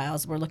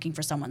profiles we're looking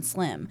for someone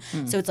slim.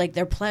 So it's like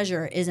their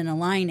pleasure isn't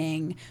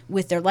aligning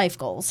with their life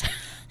goals.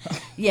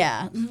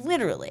 Yeah,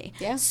 literally.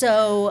 Yeah.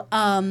 So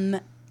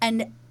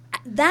and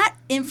that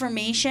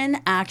information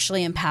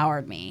actually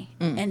empowered me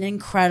an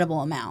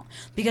incredible amount,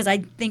 because I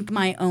think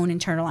my own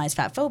internalized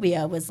fat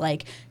phobia was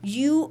like,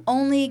 you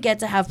only get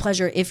to have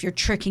pleasure if you're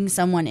tricking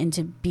someone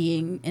into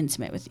being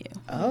intimate with you.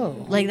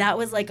 oh, Like that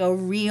was like a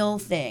real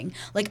thing.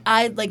 Like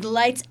I like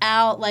lights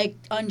out, like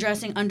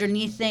undressing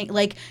underneath thing.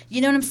 Like,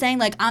 you know what I'm saying?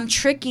 Like I'm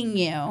tricking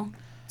you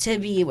to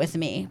be with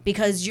me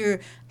because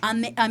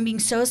I'm being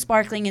so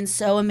sparkling and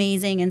so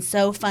amazing and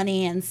so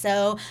funny and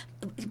so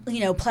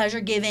pleasure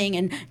giving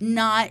and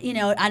not,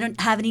 I don't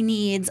have any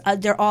needs.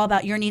 They're all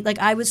about your need. Like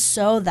I was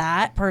so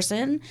that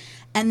person.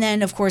 And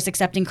then of course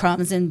accepting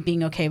crumbs and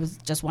being okay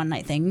with just one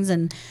night things,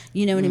 and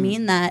you know what I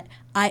mean? That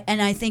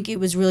I think it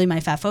was really my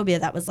fat phobia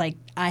that was like,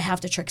 I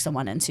have to trick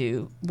someone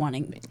into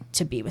wanting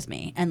to be with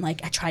me, and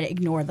like I try to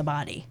ignore the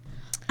body.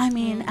 I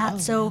mean,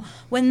 so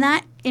when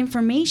that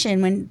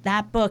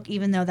book,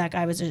 even though that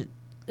guy was a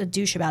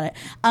douche about it,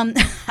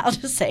 I'll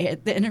just say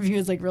it. The interview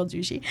is like real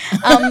douchey.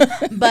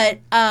 But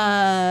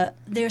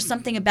there's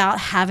something about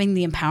having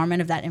the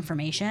empowerment of that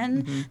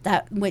information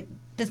that with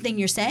the thing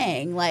you're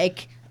saying,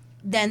 like,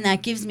 then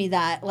that gives me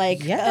that,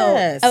 like,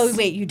 Yes. oh,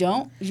 wait, you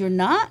don't? You're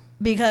not?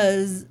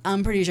 Because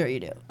I'm pretty sure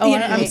you do. oh, You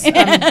know what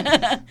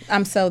I mean?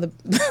 I'm so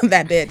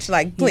that bitch.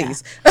 Like,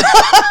 please.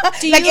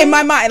 Do Like you- in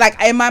my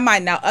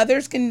mind. Now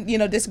others can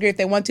disagree if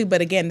they want to,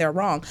 but again, they're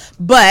wrong.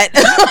 But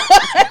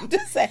I'm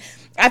just saying,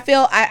 I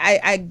feel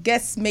I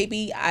guess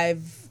maybe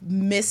I've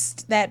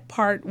missed that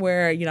part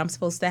where I'm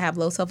supposed to have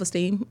low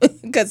self-esteem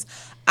because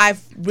I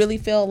really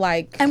feel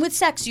like And with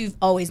sex, you've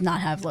always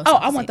not have low I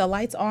self-esteem. want the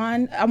lights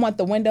on, I want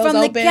the windows From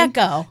open the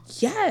get-go.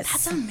 Yes,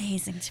 That's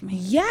amazing to me.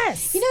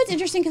 yes. It's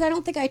interesting because I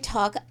don't think I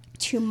talk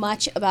too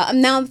much about.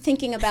 Now I'm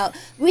thinking about.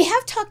 We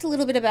have talked a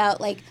little bit about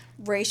like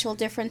racial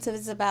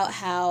differences, about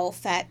how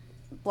fat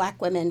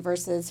black women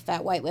versus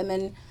fat white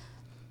women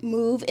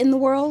move in the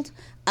world.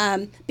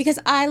 Because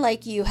I,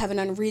 like you, have an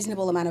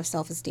unreasonable amount of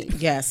self-esteem.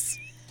 Yes.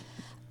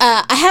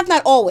 I have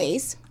not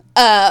always,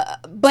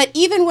 but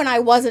even when I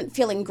wasn't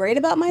feeling great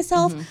about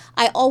myself,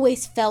 I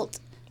always felt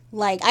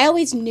like I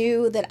always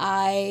knew that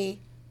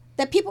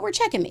people were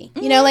checking me.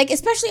 Like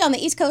especially on the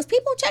East Coast,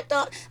 people checked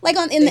on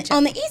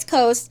on the East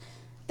Coast.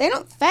 They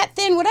don't fat,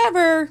 thin,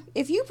 whatever.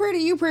 If you pretty,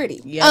 you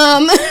pretty. Yep.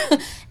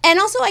 And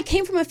also, I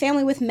came from a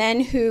family with men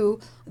who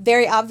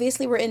very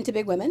obviously were into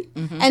big women,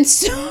 and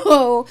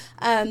so.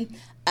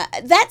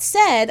 That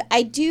said,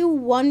 I do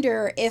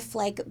wonder if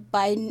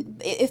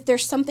if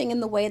there's something in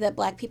the way that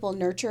Black people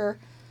nurture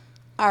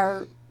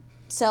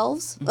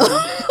ourselves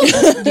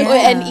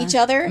and each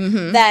other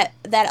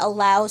that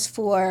allows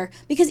for,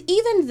 because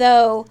even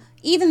though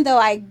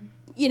I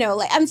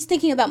I'm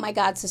thinking about my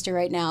god sister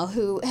right now,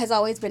 who has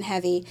always been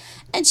heavy,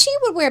 and she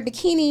would wear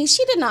bikinis.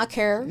 She did not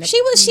care.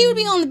 She would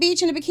be on the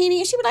beach in a bikini,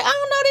 and she'd be like, I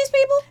don't know these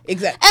people.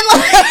 Exactly.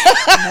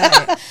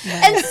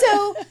 And and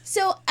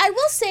so I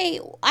will say,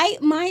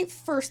 my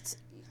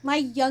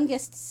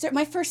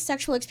first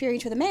sexual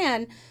experience with a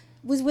man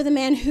was with a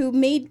man who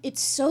made it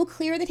so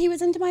clear that he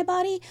was into my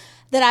body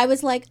that I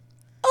was like,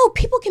 oh,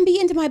 people can be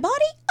into my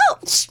body? Oh,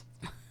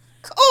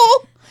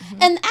 cool.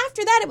 And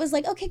after that, it was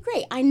like, okay,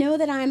 great. I know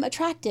that I'm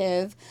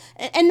attractive,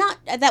 and not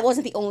that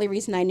wasn't the only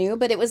reason I knew,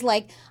 but it was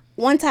like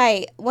once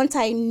I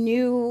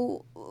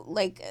knew,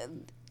 like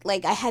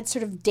I had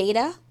sort of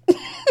data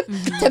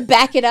to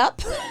back it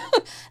up,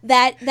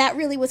 that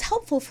really was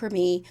helpful for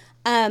me.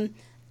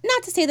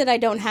 Not to say that I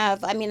don't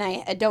have, I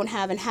don't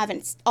have and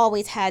haven't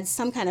always had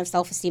some kind of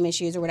self-esteem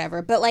issues or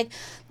whatever, but like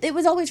it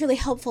was always really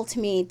helpful to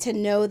me to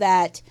know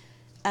that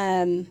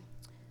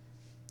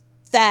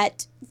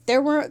that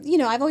there were,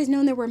 I've always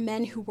known there were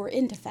men who were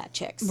into fat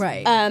chicks.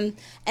 Right.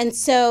 And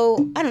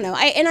so, I don't know.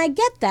 I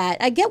get that.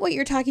 I get what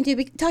you're talking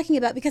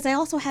about, because I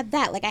also had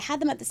that. Like, I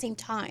had them at the same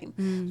time.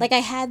 Like, I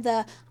had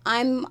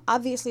I'm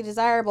obviously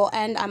desirable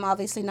and I'm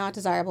obviously not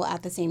desirable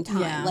at the same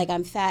time. Yeah. Like,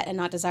 I'm fat and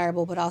not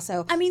desirable, but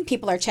also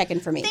people are checking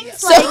for me.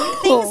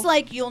 Things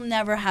like you'll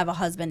never have a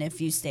husband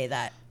if you stay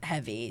that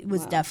heavy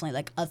was definitely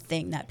like a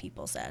thing that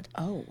people said.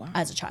 Oh, wow.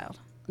 As a child.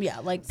 Yeah,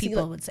 like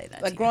people would say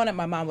that. Like growing up,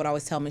 my mom would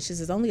always tell me, she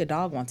says, only a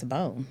dog wants a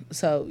bone.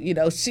 So,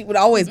 she would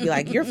always be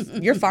like,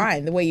 you're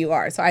fine the way you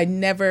are. So I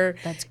never,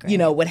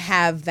 would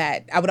have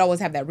that. I would always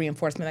have that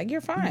reinforcement, like,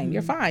 you're fine,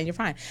 you're fine, you're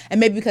fine.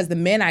 And maybe because the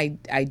men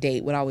I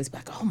date would always be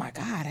like, oh my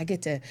God, I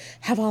get to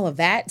have all of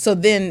that. So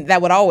then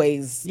that would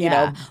always, play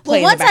well, in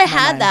the once back I of my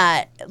had mind.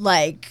 that,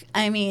 like,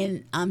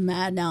 I'm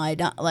mad now. I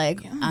don't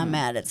I'm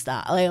mad it's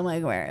not. Like, I'm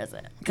like, where is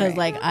it? Because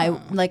I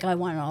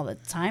want it all the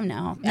time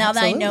now. Now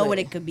that I know what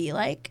it could be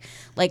like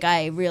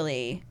I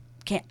really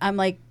can't. I'm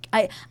like,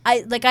 I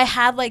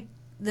have like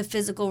the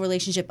physical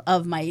relationship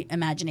of my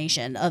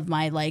imagination, of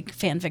my like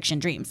fan fiction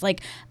dreams.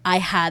 Like, I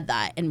had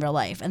that in real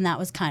life, and that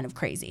was kind of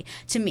crazy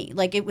to me.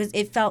 Like,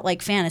 it felt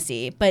like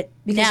fantasy, but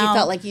because now you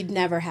felt like you'd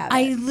never have it.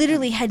 I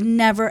literally had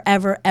never,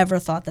 ever, ever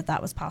thought that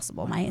was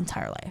possible my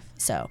entire life.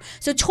 So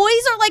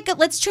toys are like,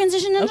 let's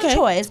transition into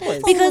toys.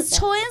 Because toys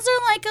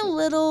are like a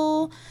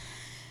little,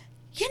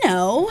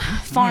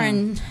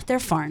 foreign. They're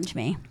foreign to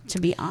me,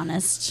 to be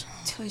honest.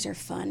 Toys are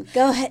fun.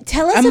 Go ahead.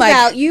 Tell us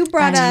about, you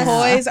brought us.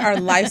 Toys are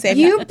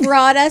life-saving. You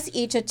brought us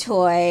each a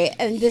toy,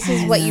 and this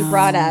is what you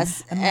brought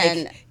us.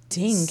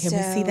 Ding, can we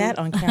see that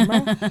on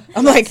camera?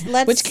 I'm like,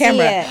 let's which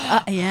camera?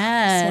 See it.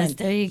 Yes,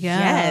 there you go.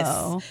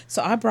 Yes.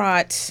 So I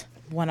brought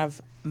one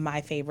of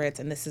my favorites,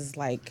 and this is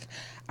like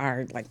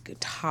our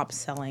top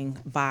selling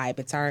vibe.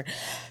 It's our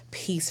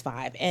peace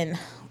vibe. And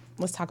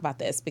let's talk about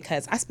this,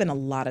 because I spend a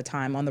lot of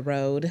time on the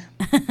road.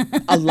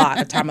 A lot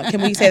of time.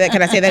 Can we say that?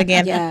 Can I say that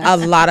again? Yes.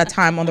 A lot of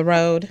time on the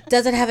road.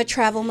 Does it have a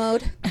travel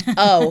mode?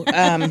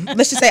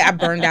 Let's just say I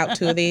burned out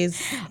 2 of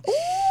these.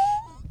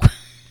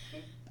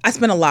 I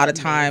spend a lot of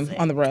time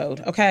on the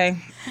road, okay?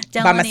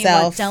 By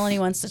myself. Delaney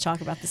wants to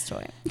talk about this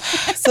toy.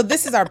 So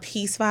this is our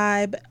peace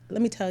vibe.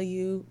 Let me tell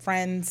you,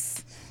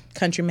 friends,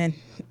 countrymen.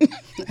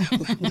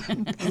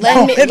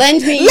 Lend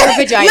me your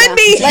vagina. Lend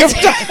me your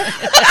vagina.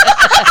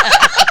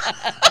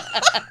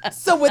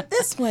 So with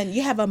this one,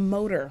 you have a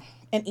motor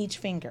in each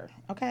finger,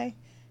 okay?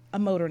 A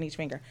motor in each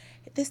finger.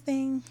 This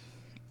thing,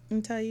 let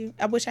me tell you,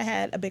 I wish I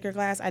had a bigger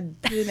glass.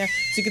 I'd put it in there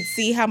so you could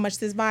see how much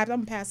this vibes. I'm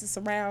going to pass this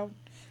around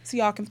so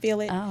y'all can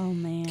feel it. Oh,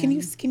 man. Can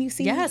you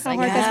see Yes, how I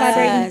hard guess. that's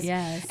vibrating?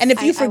 Yes. And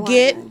if you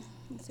forget,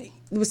 Let's see.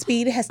 with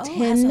speed, it has it 10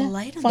 has a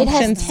light on it. It has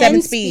functions, 10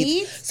 7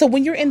 speeds. So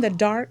when you're in the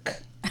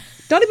dark,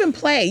 don't even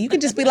play. You can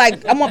just be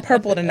like, I want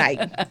purple tonight.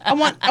 I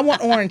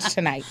want orange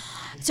tonight.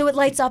 So it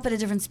lights up at a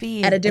different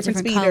speed. At a different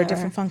speed color. or a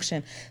different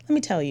function. Let me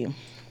tell you,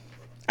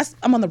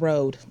 I'm on the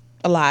road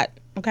a lot,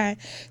 okay?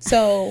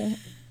 So,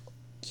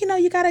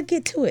 you got to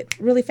get to it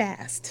really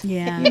fast.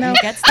 Yeah. You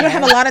It gets don't there.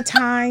 have a lot of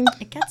time.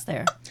 It gets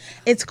there.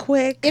 It's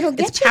quick. It'll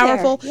get it's you there.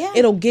 powerful. Yeah.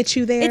 It'll get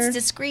you there. It's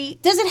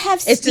discreet. Does it have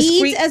It's speeds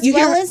discrete. as You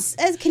well hear-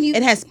 as can you?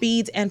 It has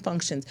speeds and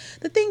functions.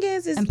 The thing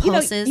is And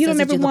pulses. you don't Does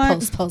it ever do the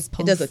want. pulse?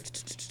 It does a.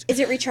 Is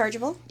it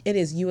rechargeable? It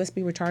is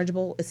USB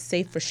rechargeable. It's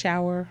safe for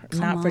shower,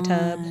 not for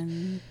tub.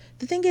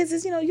 The thing is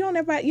you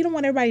don't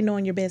want everybody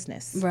knowing your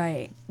business.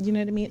 Right. You know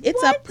what I mean?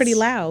 It's up pretty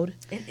loud,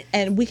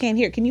 and we can't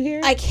hear it. Can you hear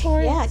it? I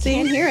can't. Yeah, I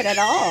can't hear it at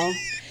all.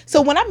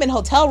 So when I'm in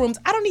hotel rooms,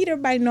 I don't need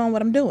everybody knowing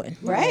what I'm doing.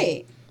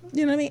 Right.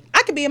 You know what I mean?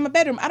 I could be in my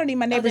bedroom. I don't need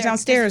my neighbors there's a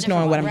downstairs different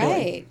knowing what I'm one.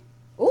 doing.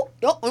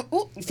 Right.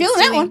 Ooh, feeling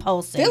that one.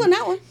 Pulsing. Feeling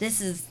that one. This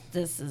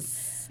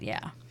is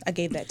yeah. I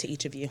gave that to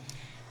each of you.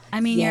 I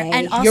mean, Yay.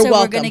 and You're also we're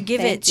welcome. going to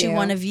give Thank it to you.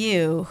 one of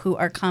you who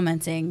are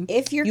commenting.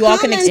 If you're You all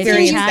can commenting,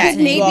 experience you that.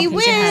 could You all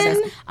maybe can have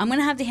win. that. I'm going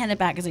to have to hand it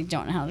back because I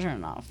don't know how to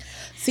turn it off.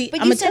 See,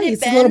 But I'm you gonna said tell you, it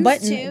it's a little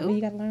bends, button. too? Well,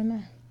 you gotta learn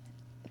that.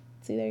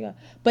 See, there you go.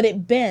 But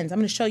it bends. I'm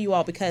gonna show you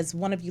all because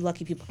one of you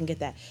lucky people can get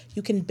that.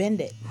 You can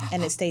bend it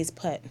and it stays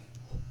put.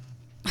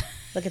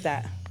 Look at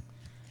that.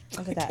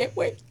 Look at that.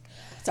 Wait.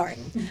 Sorry.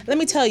 Let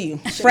me tell you,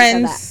 said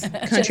friends,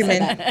 that.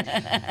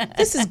 countrymen,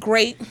 this is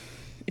great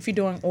if you're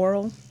doing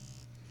oral.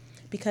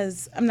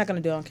 Because I'm not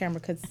going to do it on camera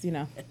because,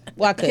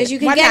 well, I could. 'Cause you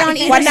can Why get not? on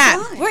either Why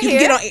not? side. We're you here.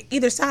 can get on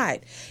either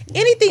side.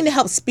 Anything to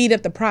help speed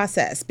up the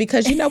process.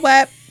 Because you know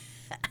what?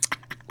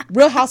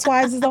 Real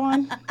Housewives is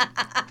on.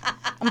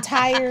 I'm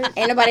tired.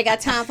 Ain't nobody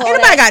got time for all Ain't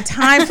nobody that. got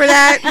time for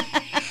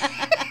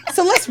that.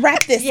 So let's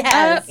wrap this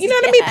Yes, up. You know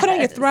what I mean? Put it on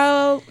your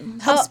throat.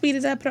 Help Oh, speed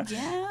it up.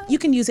 yeah. You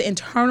can use it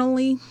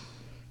internally.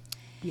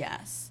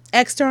 Yes.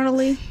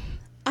 Externally,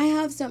 I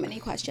have so many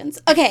questions.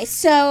 Okay,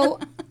 so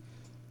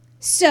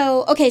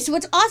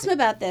what's awesome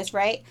about this,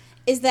 right,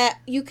 is that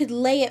you could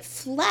lay it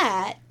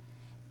flat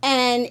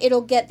and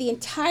it'll get the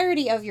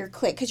entirety of your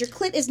clit, because your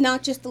clit is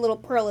not just the little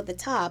pearl at the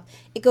top.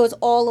 It goes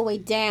all the way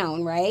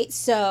down, right?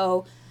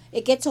 So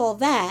it gets all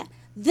that.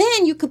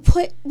 Then you could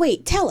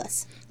tell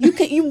us.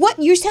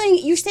 What you're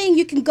saying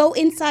you can go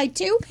inside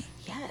too?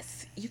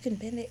 yes, you can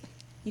bend it.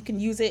 You can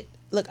use it.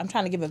 Look, I'm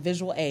trying to give a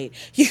visual aid.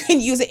 You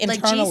can use it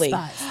internally.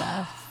 Like G-spot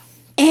stuff.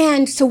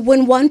 And so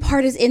when one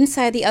part is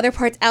inside, the other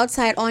part's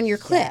outside on your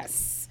clit.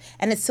 Yes.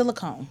 And it's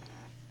silicone.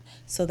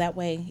 So that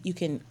way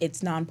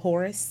it's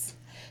non-porous.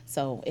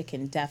 So it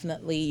can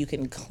definitely, you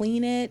can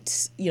clean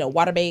it,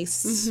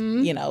 water-based,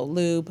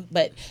 lube,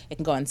 but it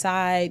can go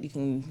inside. You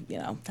can,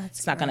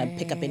 it's not going to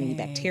pick up any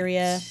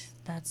bacteria.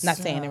 That's not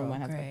so saying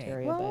everyone has great.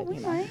 bacteria, Well, but,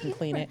 you can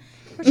clean it.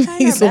 We're trying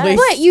our Easily.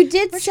 best. But you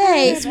did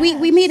say, trying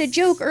our we made a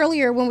joke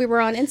earlier when we were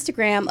on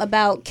Instagram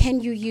about can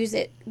you use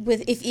it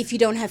with if you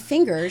don't have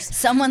fingers.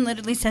 Someone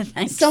literally said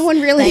thanks.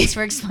 Thanks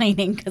for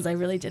explaining, because I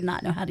really did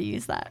not know how to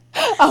use that.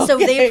 So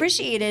they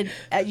appreciated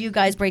you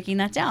guys breaking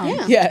that down.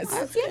 Yeah.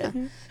 Yes. Yeah.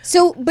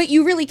 So, but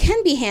you really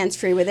can be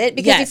hands-free with it,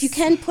 because if Yes. you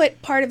can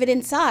put part of it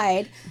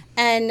inside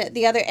and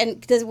the other,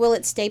 will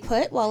it stay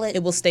put while It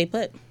will stay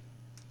put,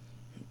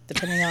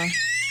 depending on...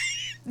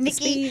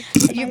 Nikki,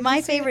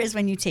 my favorite is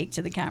when you take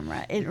to the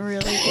camera. It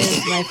really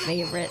is my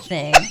favorite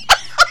thing.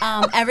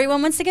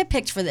 Everyone wants to get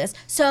picked for this.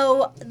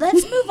 So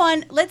let's move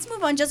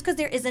on. Just because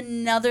there is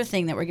another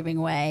thing that we're giving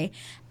away.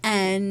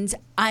 And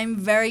I'm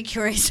very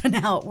curious on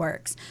how it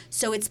works.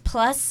 So it's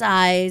plus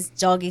size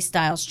doggy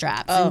style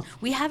straps. Oh. And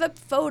we have a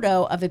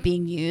photo of it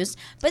being used,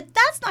 but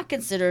that's not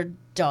considered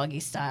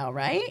doggy style,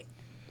 right?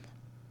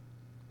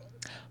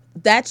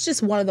 That's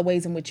just one of the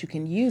ways in which you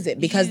can use it,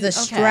 because the Okay.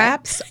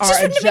 straps are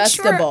Just wanted to make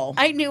sure adjustable.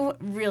 I knew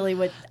really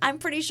what I'm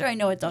pretty sure I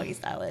know what doggy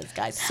style is,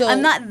 guys. So-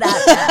 I'm not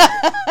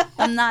that bad.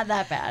 I'm not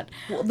that bad.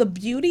 Well, the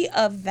beauty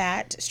of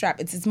that strap,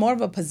 it's more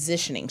of a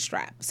positioning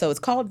strap. So it's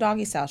called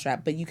doggy style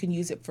strap, but you can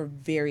use it for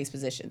various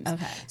positions.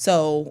 Okay.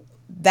 So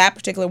that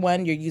particular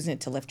one, you're using it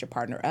to lift your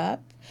partner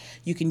up.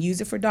 You can use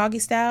it for doggy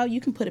style.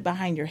 You can put it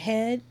behind your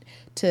head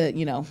to,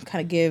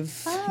 kind of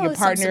give your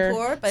partner some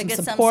support, but some get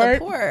support. some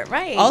support,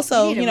 right?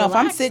 Also, You need to if I'm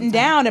relax sitting sometimes.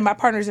 down and my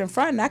partner's in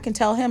front, and I can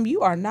tell him,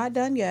 you are not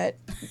done yet.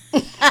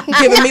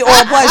 Giving me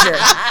oral pleasure.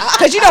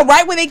 Because,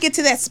 right when they get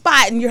to that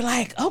spot and you're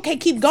like, okay,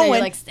 keep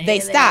going, like, stay they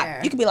stop.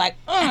 there. You can be like,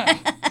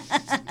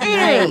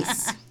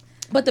 nice.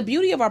 But the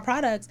beauty of our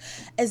products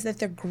is that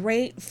they're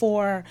great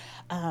for,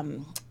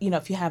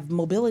 if you have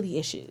mobility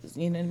issues,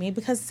 you know what I mean?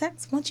 Because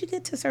sex, once you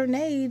get to a certain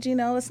age,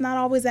 it's not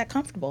always that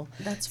comfortable.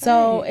 That's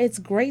So right. it's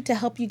great to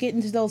help you get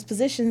into those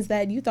positions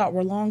that you thought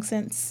were long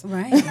since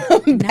Right.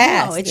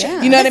 past. No, it's You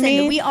know what I listen,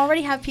 mean? We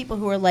already have people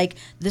who are like,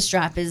 the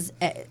strap is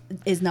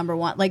number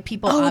one. Like,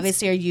 people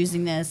obviously are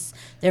using this.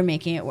 They're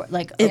making it work.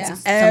 Like, It's some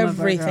of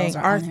everything. Our girls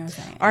are on there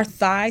saying it. Our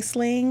thigh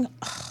sling,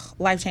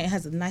 life changing. It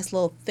has a nice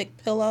little thick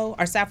pillow.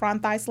 Our saffron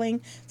thigh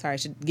sling. Sorry, I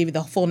should give you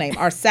the full name.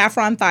 Our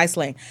saffron thigh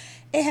sling.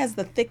 It has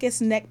the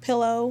thickest neck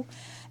pillow,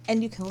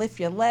 and you can lift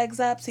your legs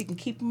up so you can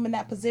keep them in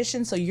that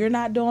position, so you're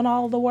not doing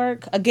all the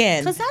work.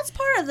 Again, Because that's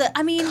part of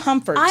the,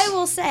 comfort. I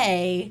will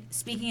say,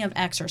 speaking of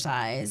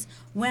exercise,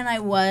 when I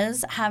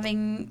was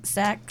having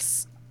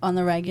sex on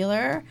the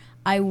regular,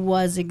 I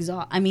was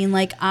exhausted.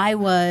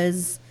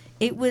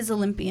 It was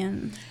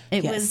Olympian.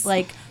 It Yes. was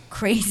like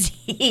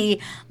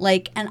crazy.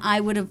 And I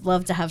would have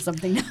loved to have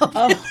something to help.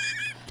 Oh,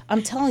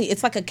 I'm telling you,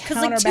 it's like a Because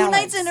counterbalance. 2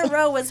 nights in a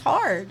row was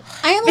hard.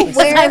 I am Because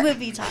aware. I would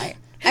be tired.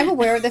 I'm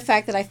aware of the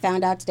fact that I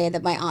found out today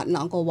that my aunt and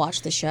uncle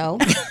watched the show.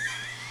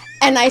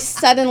 And I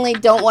suddenly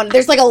don't want.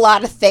 There's like a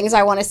lot of things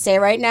I want to say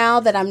right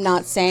now that I'm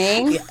not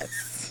saying.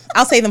 Yes.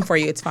 I'll say them for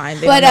you. It's fine.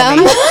 They But don't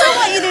know me. I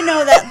want you to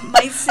know that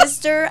my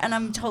sister, and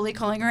I'm totally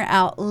calling her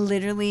out,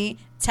 literally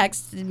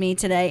texted me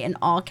today in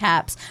all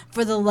caps,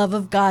 "For the love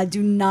of God,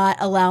 do not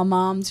allow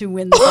mom to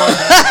win the prize."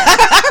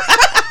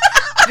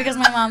 Because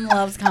my mom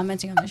loves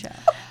commenting on the show.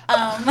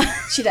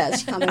 She does.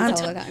 She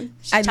comments all the time.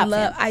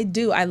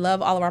 I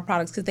love all of our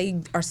products because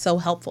they are so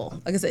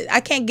helpful. Like I said, I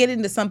can't get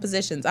into some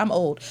positions. I'm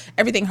old.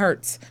 Everything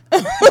hurts.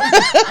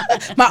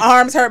 My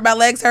arms hurt, my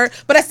legs hurt,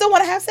 but I still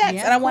want to have sex,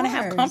 Yeah, and I of want to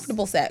have course.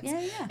 comfortable sex. Yeah,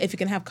 yeah. If you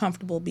can have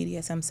comfortable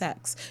BDSM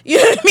sex, you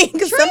know what I mean?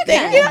 Sure you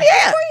can.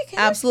 Yeah, Sure you can.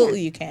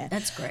 absolutely you can.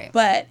 That's great.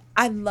 But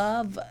I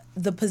love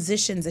the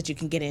positions that you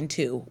can get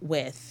into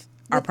with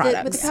our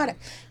products. With the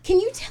product. Can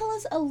you tell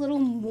us a little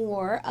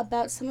more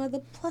about some of the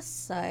plus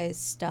size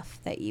stuff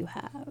that you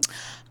have?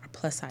 Our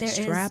plus size There is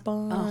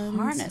strap-ons. a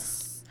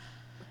harness.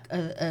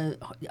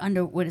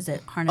 Under, what is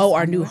it? Harness. Oh,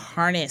 our new underwear.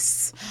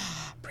 harness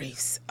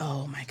briefs.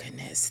 Oh my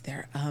goodness,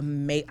 they're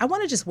amazing. I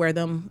want to just wear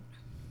them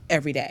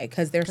every day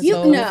because they're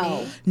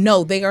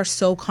no, they are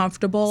so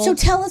comfortable. So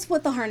tell us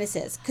what the harness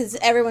is, because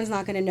everyone's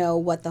not going to know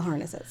what the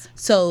harness is.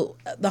 So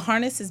the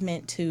harness is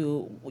meant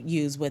to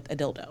use with a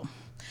dildo,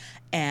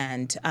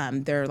 and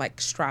they're like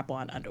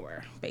strap-on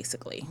underwear,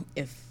 basically.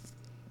 If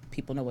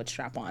people know what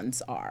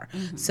strap-ons are,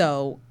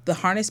 so the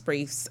harness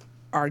briefs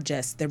are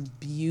just, they're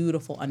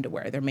beautiful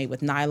underwear. They're made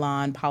with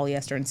nylon,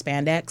 polyester, and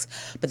spandex,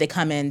 but they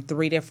come in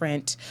 3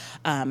 different,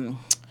 what am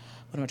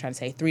I trying to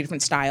say? 3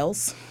 different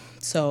styles.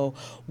 So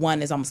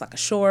one is almost like a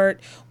short,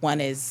 one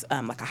is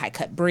like a high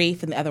cut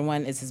brief, and the other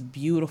one is this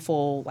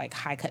beautiful like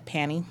high cut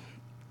panty.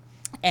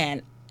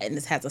 And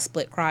this has a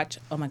split crotch.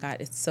 Oh my God,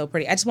 it's so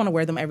pretty. I just want to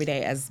wear them every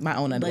day as my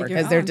own underwear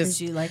because they're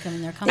just. You like them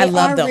and they're I comfortable.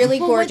 love them. Really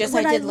Well, gorgeous.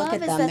 What I I did look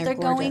love at is them. that they're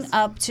gorgeous. going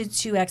up to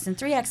 2X and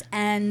 3X,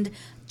 and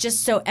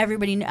just so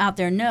everybody out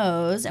there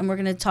knows, and we're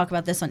going to talk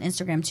about this on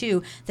Instagram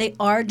too, they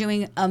are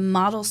doing a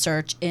model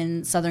search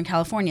in Southern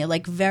California.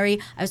 Like I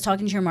was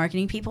talking to your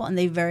marketing people, and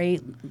they very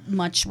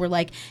much were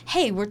like,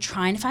 "Hey, we're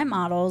trying to find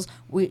models.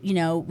 We're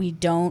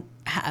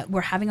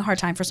having a hard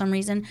time for some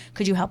reason.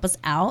 Could you help us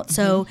out?" Mm-hmm.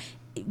 So.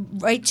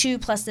 Write to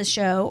Plus This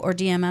Show or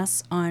DM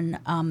us on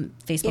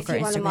Facebook If or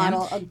you Instagram. want to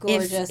model a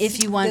gorgeous,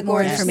 if you want the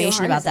more gorgeous new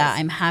information about that, harnesses.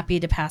 I'm happy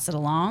to pass it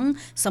along.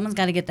 Someone's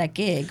got to get that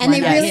gig. And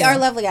they Why not really you? are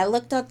lovely. I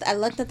looked at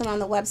them on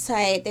the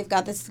website. They've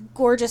got this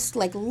gorgeous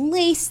like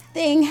lace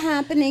thing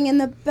happening in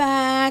the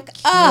back.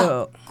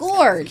 Oh,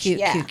 gorge. Cute,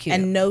 yeah. cute.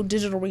 And no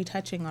digital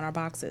retouching on our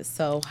boxes.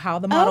 So how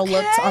the model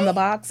looks on the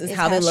box is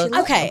how they look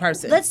Okay, in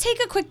person. let's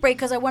take a quick break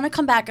because I want to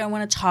come back and I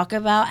want to talk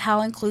about how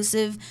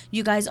inclusive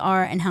you guys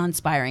are and how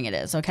inspiring it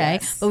is, okay?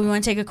 Yes. But we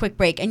want to take a quick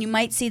break. And you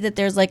might see that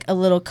there's like a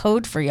little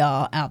code for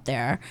y'all out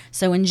there.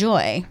 So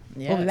enjoy.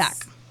 We'll be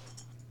back.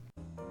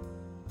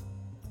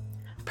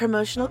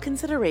 Promotional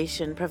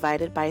consideration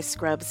provided by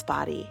Scrubs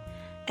Body,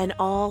 an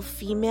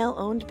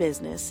all-female-owned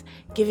business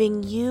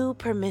giving you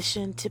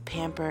permission to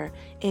pamper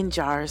in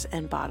jars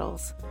and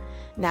bottles.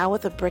 Now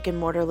with a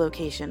brick-and-mortar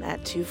location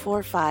at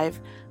 245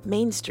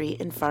 Main Street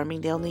in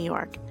Farmingdale, New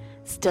York.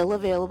 Still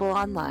available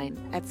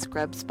online at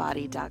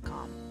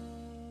scrubsbody.com.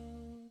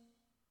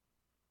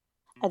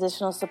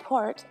 Additional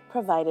support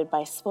provided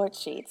by Sport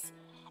Sheets,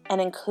 an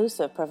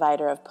inclusive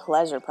provider of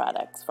pleasure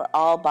products for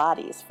all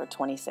bodies for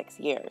 26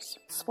 years.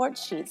 Sport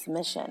Sheets'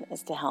 mission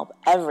is to help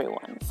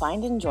everyone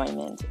find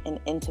enjoyment in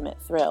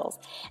intimate thrills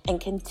and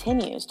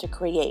continues to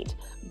create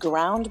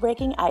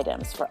groundbreaking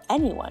items for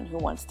anyone who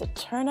wants to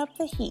turn up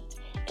the heat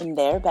in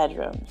their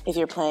bedroom. If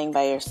you're playing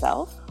by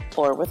yourself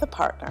or with a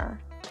partner,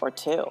 or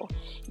 2,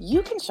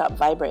 you can shop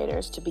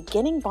vibrators to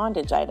beginning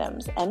bondage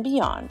items and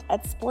beyond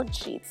at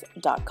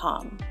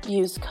sportsheets.com.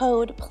 Use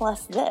code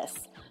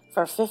 +this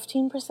for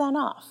 15%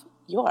 off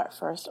your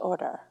first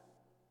order.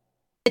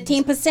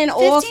 15%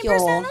 off, 15%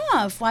 y'all.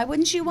 off. Why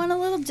wouldn't you want a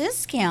little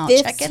discount?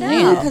 Check it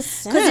out.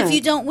 15%. Because if you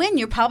don't win,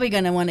 you're probably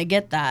going to want to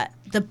get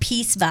the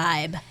peace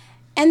vibe.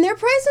 And their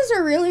prices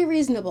are really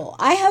reasonable.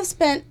 I have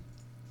spent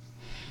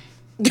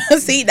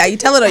See, now you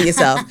tell it on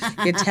yourself.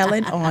 You're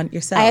telling on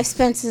yourself. I have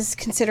spent this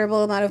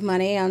considerable amount of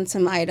money on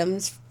some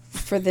items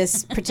for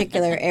this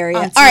particular area.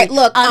 Auntie, All right,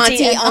 look, auntie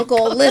auntie, and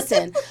uncle,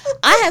 listen.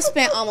 I have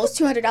spent almost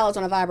 $200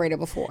 on a vibrator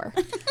before,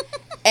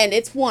 and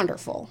it's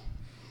wonderful.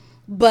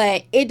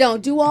 But it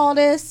don't do all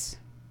this,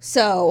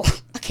 so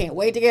I can't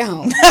wait to get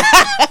home.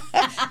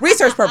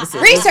 Research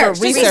purposes. Research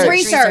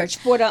Research.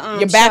 for the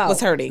Your back show.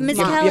 was hurting. Miss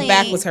Your Kelly,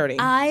 back was hurting.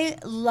 I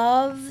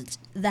loved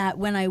that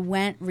when I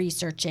went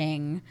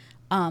researching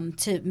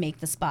to make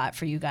the spot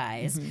for you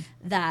guys,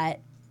 that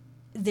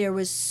there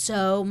was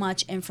so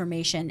much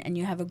information, and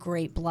you have a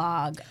great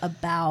blog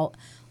about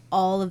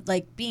all of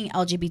like being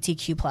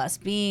LGBTQ plus,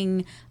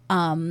 being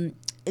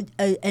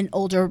an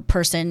older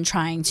person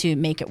trying to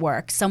make it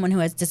work, someone who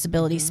has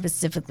disabilities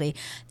specifically.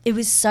 It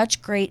was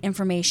such great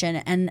information,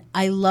 and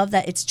I love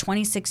that it's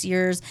 26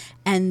 years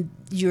and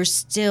you're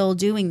still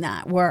doing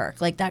that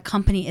work. Like that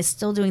company is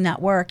still doing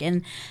that work,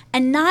 and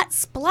not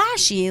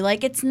splashy.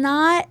 Like it's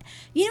not,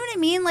 you know what I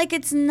mean? Like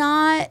it's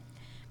not.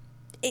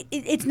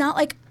 It's not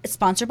like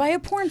sponsored by a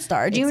porn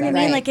star. Do you know what I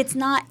mean? Right. Like it's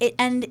not.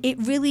 And it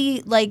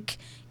really like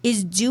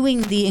is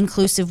doing the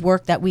inclusive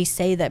work that we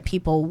say that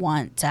people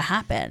want to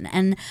happen.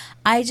 And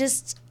I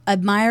just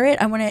admire it.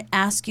 I want to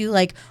ask you,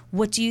 like,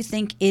 what do you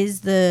think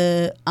is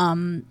the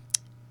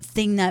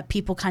thing that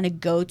people kind of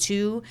go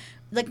to?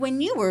 Like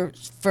when you were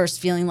first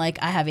feeling like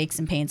I have aches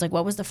and pains, like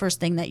what was the first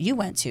thing that you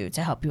went to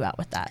help you out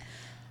with that?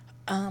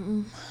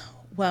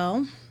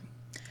 Well,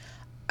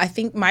 I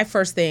think my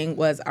first thing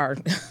was I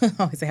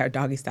always say our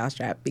doggy style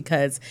strap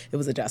because it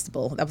was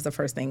adjustable. That was the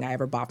first thing I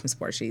ever bought from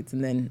Sport Sheets,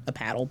 and then a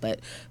paddle, but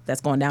that's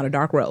going down a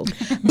dark road.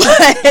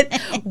 But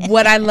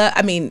what I love,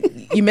 I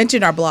mean, you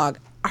mentioned our blog.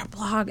 Our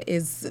blog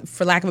is,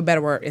 for lack of a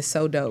better word, is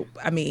so dope.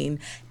 I mean,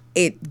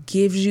 it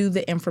gives you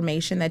the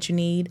information that you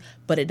need,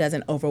 but it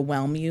doesn't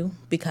overwhelm you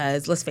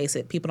because, let's face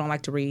it, people don't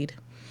like to read.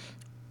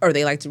 Or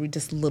they like to read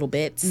just little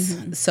bits.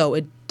 So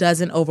it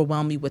doesn't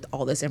overwhelm you with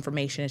all this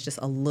information. It's just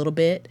a little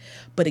bit,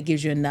 but it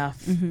gives you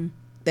enough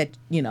that,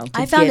 you know, to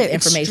I found get it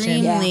information.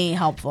 extremely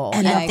helpful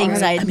and I things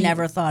agree. I had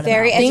never thought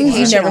very about. Things you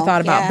never Educational,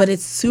 thought about, yeah. but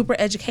it's super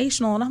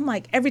educational. And I'm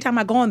like, every time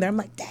I go on there, I'm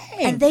like, dang.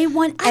 And they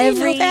want I didn't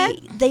know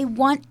that. they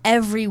want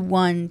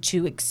everyone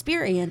to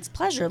experience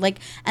pleasure. Like,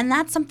 and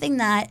that's something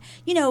that,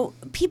 you know,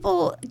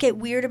 people get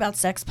weird about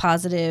sex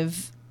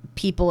positive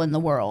people in the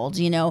world.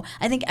 You know,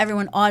 I think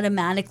everyone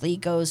automatically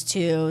goes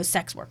to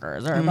sex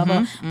workers or blah, blah,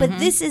 blah. But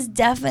this is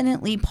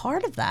definitely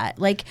part of that.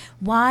 Like,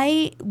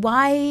 why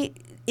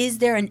is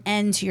there an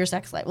end to your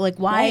sex life? Like,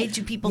 why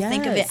do people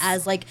think of it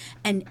as like,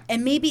 and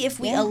maybe if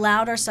we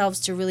allowed ourselves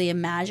to really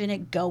imagine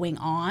it going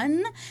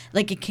on,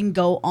 like it can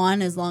go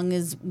on as long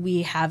as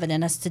we have it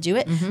in us to do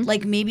it.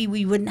 Like maybe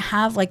we wouldn't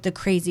have like the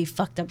crazy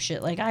fucked up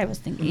shit like I was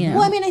thinking. You know?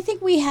 Well, I mean, I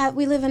think we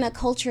live in a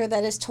culture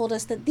that has told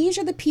us that these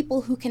are the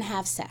people who can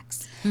have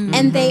sex,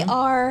 and they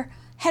are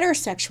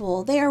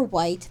heterosexual, they are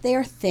white, they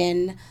are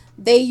thin,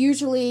 they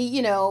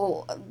usually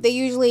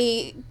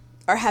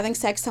are having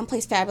sex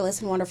someplace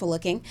fabulous and wonderful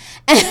looking.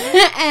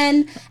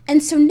 and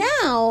so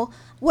now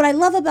what I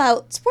love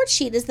about Sports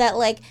Sheet is that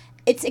like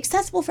it's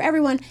accessible for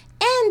everyone,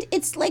 and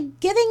it's like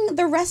giving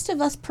the rest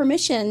of us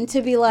permission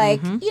to be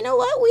like, you know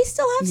what, we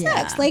still have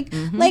sex. Like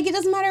it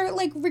doesn't matter,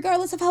 like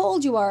regardless of how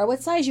old you are or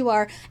what size you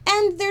are.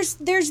 And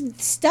there's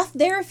stuff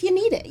there if you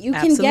need it. You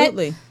can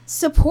get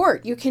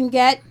support, you can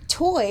get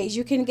toys,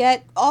 you can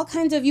get all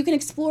kinds of, you can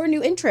explore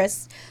new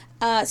interests.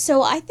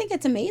 So I think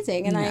it's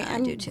amazing, and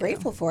I'm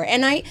grateful for it.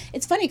 And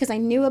it's funny because I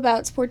knew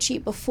about Sports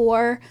Sheet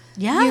before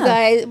you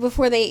guys,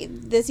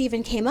 this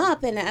even came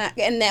up, and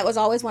that was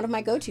always one of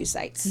my go-to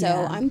sites. So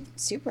I'm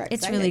super excited.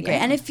 It's really great,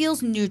 and it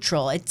feels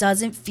neutral. It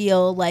doesn't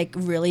feel like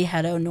really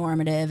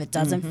heteronormative. It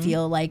doesn't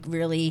feel like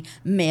really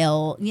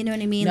male. You know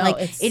what I mean? No,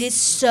 like it is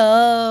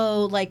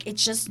so like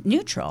it's just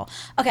neutral.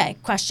 Okay,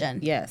 question.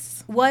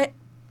 Yes. What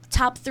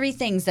top 3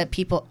 things that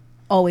people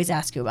always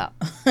ask you about?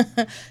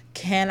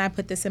 Can I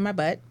put this in my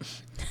butt?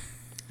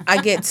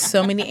 I get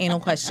so many anal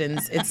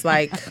questions. It's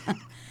like,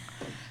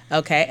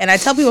 okay. And I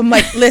tell people, I'm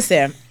like,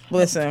 listen.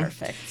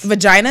 Perfect.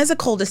 Vagina is a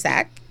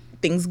cul-de-sac.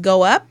 Things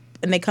go up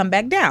and they come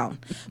back down.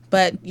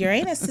 But your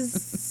anus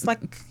is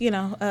like,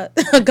 a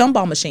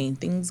gumball machine.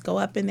 Things go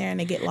up in there and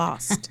they get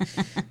lost.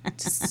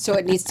 So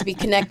it needs to be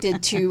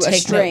connected to a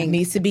string. It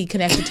needs to be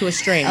connected to a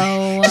string.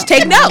 Just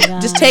take note.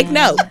 God. Just take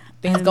note.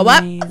 Things go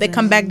up, they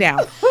come back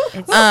down.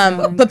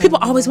 But people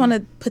always want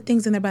to put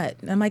things in their butt.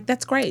 And I'm like,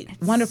 that's great.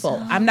 Wonderful.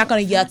 So I'm not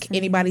going to yuck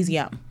anybody's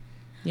yum.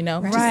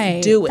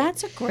 Just do it.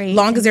 That's a great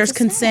long as there's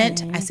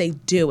consent, I say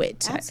do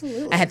it.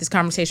 Absolutely. I had this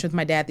conversation with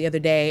my dad the other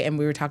day, and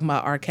we were talking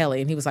about R.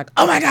 Kelly, and he was like,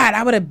 oh my God,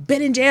 I would have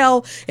been in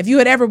jail if you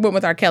had ever went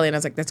with R. Kelly. And I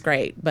was like, that's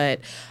great. But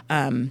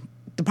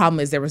the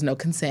problem is there was no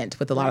consent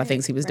with a lot of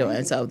things he was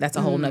doing. So that's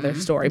a whole nother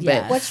story.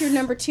 Yeah. But what's your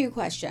number 2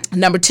 question?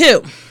 Number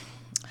 2,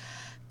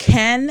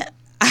 can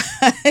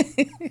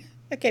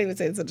I can't even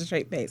say it in such a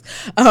straight face.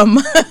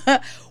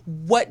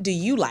 What do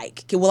you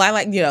like? Well, I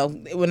like,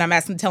 when I'm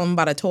asking, tell them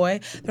about a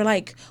toy, they're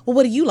like, well,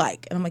 what do you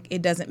like? And I'm like,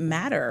 it doesn't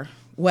matter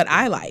what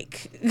I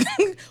like.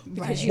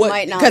 Because you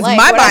might not because like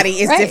my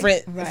body is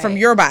different from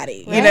your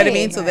body. You know what I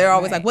mean? So they're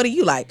always like, what do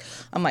you like?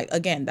 I'm like,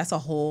 again, that's a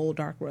whole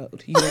dark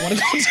road. You don't want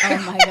to go down.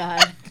 Oh my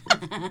God.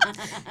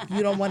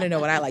 You don't want to know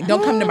what I like.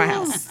 Don't come to my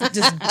house.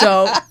 Just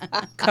don't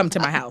come to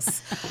my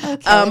house.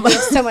 Okay,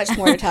 there's so much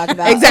more to talk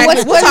about.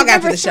 Exactly. We'll talk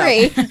after the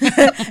 3?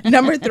 show.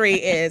 Number 3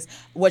 is,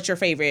 what's your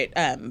favorite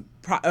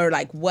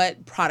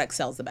what product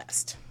sells the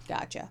best?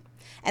 Gotcha.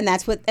 And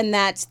that's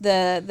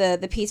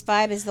the Peace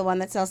Vibe is the one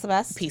that sells the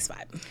best? Peace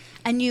Vibe.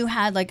 And you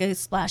had like a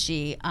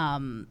splashy,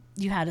 I'm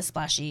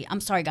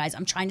sorry guys,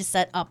 I'm trying to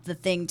set up the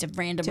thing to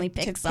randomly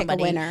pick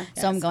somebody. Pick a winner.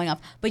 So I'm going off.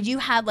 But you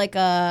had like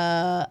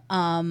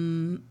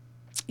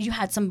you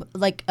had some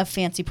like a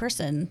fancy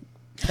person.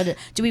 But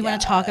do we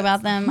want to talk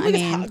about them? Who's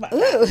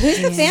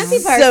the fancy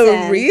person?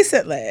 So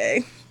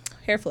recently,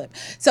 hair flip.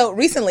 So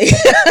recently,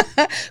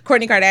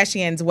 Kourtney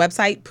Kardashian's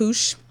website,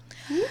 Poosh,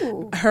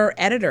 her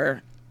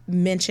editor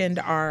mentioned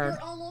our.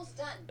 We're almost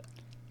done.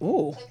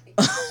 Ooh.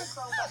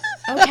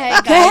 Okay,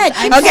 guys.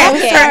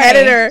 Her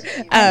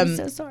editor I'm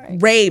so sorry.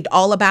 raved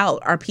all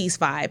about our Peace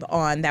Vibe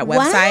on that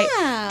website.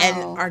 Wow. And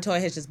our toy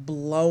has just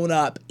blown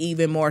up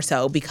even more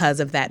so because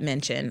of that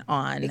mention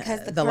on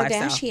because the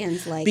lifestyle.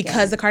 Kardashians like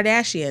because the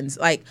Kardashians,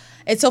 like,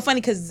 it's so funny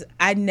because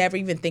I never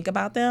even think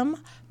about them,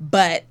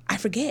 but I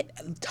forget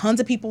tons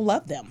of people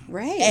love them.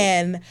 Right.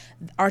 And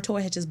our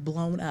toy has just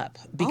blown up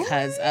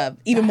because of,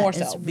 even more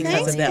so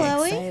because of them.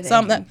 Chloe. So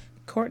I'm like,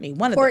 Kourtney,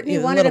 one of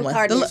the little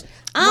ones.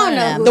 I don't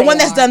know. The one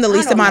that's done the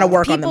least amount of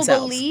work on People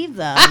themselves. believe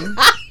them.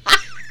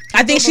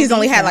 I think she's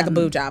only had like a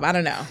boob job. I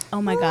don't know.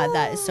 Oh my God,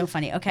 that is so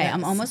funny. Okay,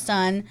 I'm almost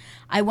done.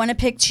 I want to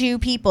pick 2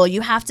 people.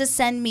 You have to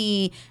send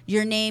me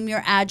your name,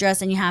 your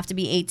address, and you have to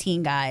be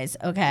 18, guys.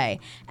 Okay.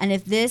 And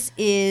if this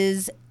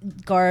is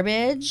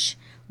garbage,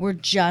 we're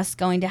just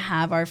going to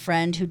have our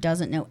friend who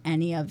doesn't know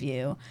any of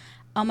you.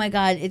 Oh my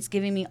God, it's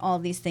giving me all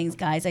these things,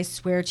 guys. I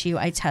swear to you,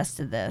 I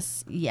tested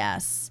this.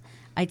 Yes.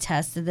 I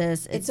tested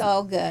this. It's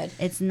all good.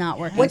 It's not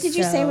working. What did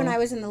you say when I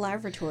was in the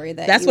laboratory?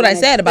 That's what I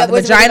said about the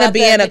vagina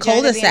being a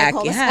cul-de-sac.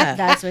 Yeah,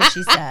 that's what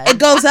she said. It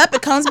goes up,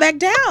 it comes back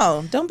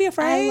down. Don't be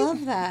afraid. I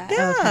love that.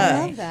 Yeah, okay.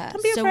 I love that.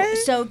 Don't be afraid.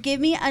 So give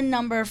me a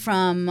number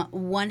from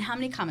 1. How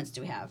many comments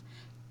do we have?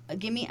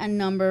 Give me a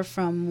number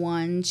from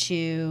 1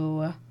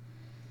 to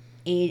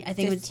 8. I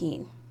think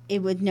 15.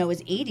 It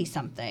was 80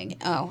 something.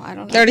 Oh, I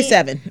don't know.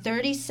 37.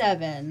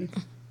 37.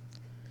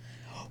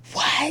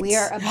 What? We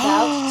are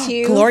about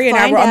to Gloria and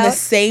I find were on the out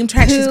same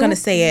track. She's who going to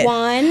say it.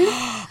 Won.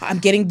 I'm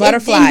getting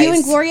butterflies. And you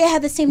and Gloria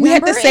had the same we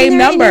number. had the same in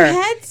number. your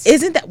heads?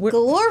 Isn't that?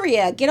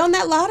 Gloria, get on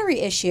that lottery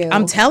issue.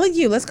 I'm telling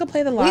you. Let's go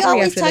play the lottery we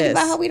always after talk this.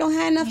 about how we don't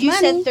have enough You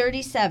money. said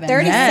 37.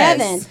 37.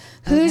 Yes.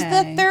 Who's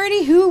Okay. the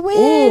 30? Who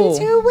wins?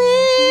 Ooh. Who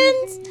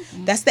wins?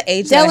 That's the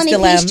age that I Delaney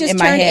still Peace am just in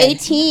my turned head.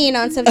 18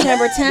 on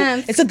September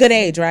 10th. It's a good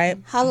age, right?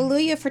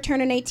 Hallelujah for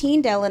turning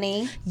 18,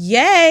 Delaney.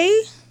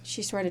 Yay.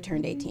 She sort of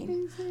turned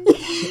 18.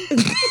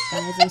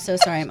 Guys, I'm so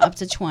sorry. I'm up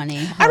to 20.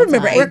 I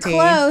remember 18. We're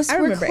close. I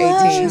remember We're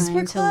close. 18.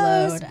 We're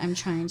close. I'm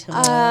trying to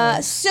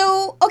load.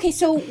 So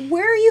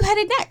where are you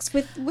headed next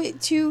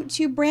with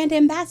to brand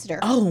ambassador?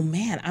 Oh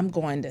man, I'm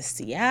going to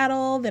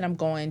Seattle, then I'm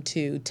going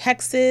to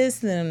Texas,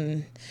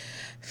 then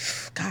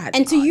God.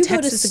 And so you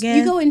Texas go to again.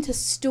 you go into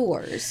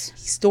stores.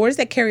 Stores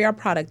that carry our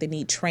product, they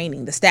need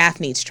training. The staff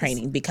needs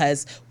training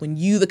because when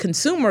you, the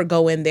consumer,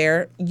 go in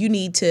there, you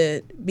need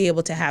to be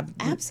able to have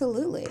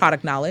Absolutely.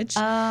 product knowledge.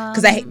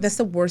 Because that's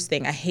the worst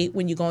thing. I hate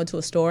when you go into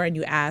a store and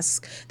you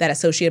ask that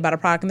associate about a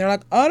product and they're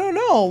like, I don't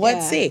know,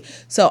 let's see.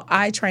 So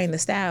I train the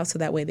staff so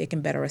that way they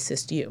can better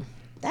assist you.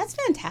 That's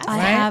fantastic. I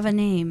have a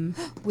name.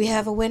 We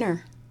have a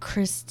winner.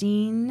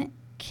 Christine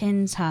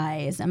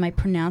Kintais. Am I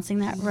pronouncing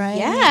that right?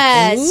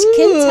 Yes, Ooh.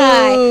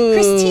 Kintai.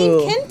 Christine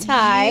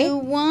Kintai. You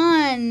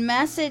won.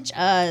 Message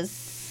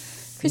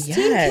us. Christine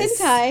Yes.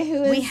 Kintai,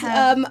 who We is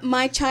have-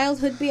 my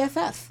childhood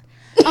BFF.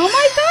 Oh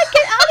my God,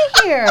 get out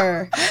of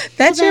here.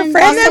 That's your then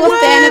friend also that Also a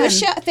fan of won. the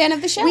show. Fan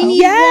of the show. We need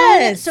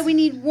Yes. one. So we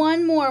need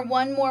one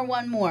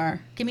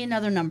more. Give me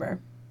another number.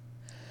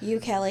 You,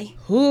 Kelly.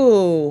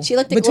 Ooh. She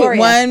looked at Between Gloria.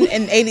 1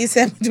 and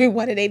 87, between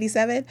 1 and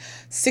 87,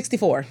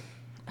 64.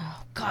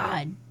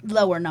 God,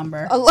 lower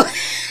number. Oh, look.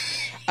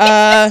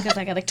 Because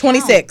I got to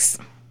 26.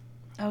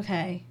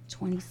 Okay,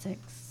 26.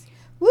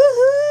 Woohoo!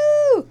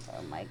 Oh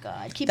my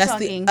God. Keep That's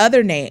talking. the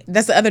other name.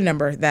 That's the other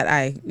number that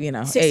I,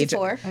 age.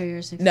 64. Oh,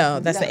 you're 60. No,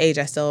 that's the age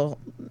I still,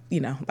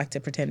 like to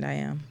pretend I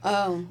am.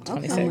 Oh,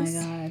 okay. 26. Oh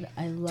my God.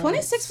 I love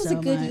 26 was it a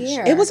so good much.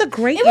 year. It was a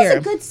great It year.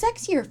 was a good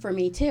sex year for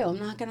me, too. I'm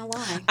not going to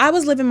lie. I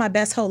was living my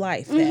best whole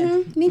life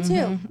then. Me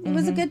too. It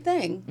was a good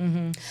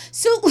thing.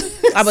 So,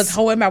 I was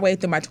hoeing my way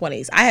through my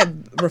 20s. I have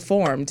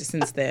reformed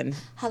since then.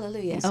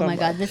 hallelujah. Oh my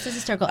God, this is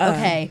hysterical.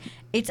 Okay,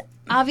 it's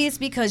obvious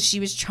because she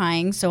was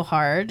trying so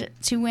hard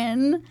to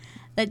win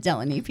that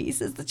Delaney Peace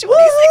is the 26.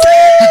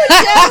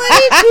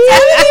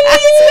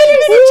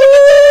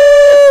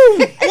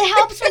 It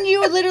helps when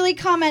you literally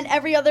comment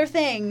every other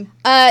thing.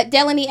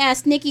 Delaney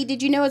asked, Nikki,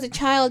 did you know as a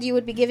child you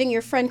would be giving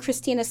your friend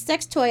Christina a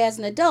sex toy as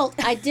an adult?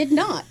 I did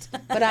not,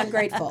 but I'm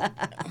grateful.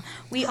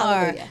 We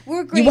Hallelujah. are.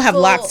 We're grateful. You will have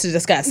lots to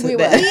discuss with will.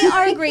 this. We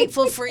are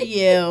grateful for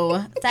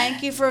you.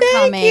 Thank you for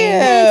coming. you.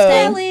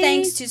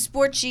 Thanks to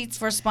Sport Sheets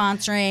for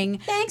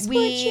sponsoring. Thanks, we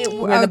Sport Sheets.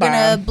 We're are the going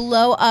to bomb.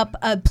 blow up.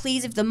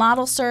 Please, if the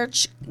model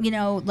search,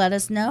 let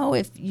us know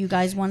if you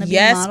guys want to be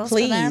Yes, models for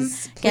them.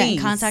 please, Get in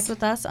please. contact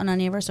with us on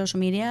any of our social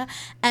media.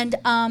 And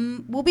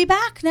we'll be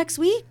back next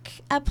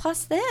week at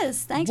Plus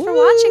This. Thanks for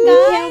watching,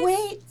 guys. Can't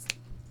wait.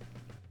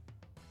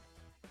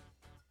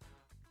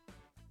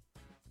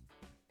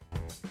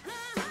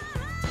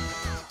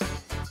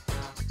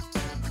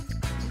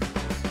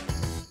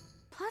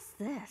 Plus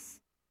This.